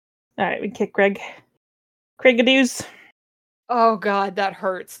 All right, we kick Craig. Craigadoos. Oh God, that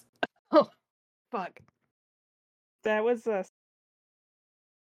hurts. Oh, fuck. That was us.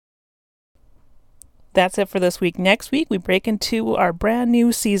 That's it for this week. Next week, we break into our brand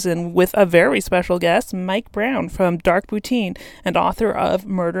new season with a very special guest, Mike Brown from Dark Poutine and author of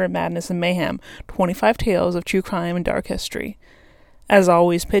Murder, Madness, and Mayhem, 25 Tales of True Crime and Dark History. As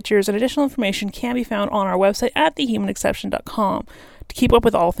always, pictures and additional information can be found on our website at thehumanexception.com. To keep up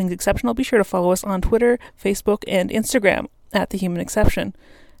with all things exceptional, be sure to follow us on Twitter, Facebook, and Instagram at The Human Exception.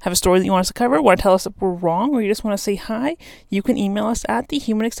 Have a story that you want us to cover? Want to tell us if we're wrong? Or you just want to say hi? You can email us at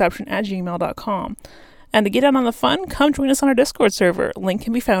thehumanexception@gmail.com. And to get in on the fun, come join us on our Discord server. Link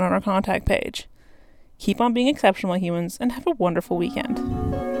can be found on our contact page. Keep on being exceptional, humans, and have a wonderful weekend.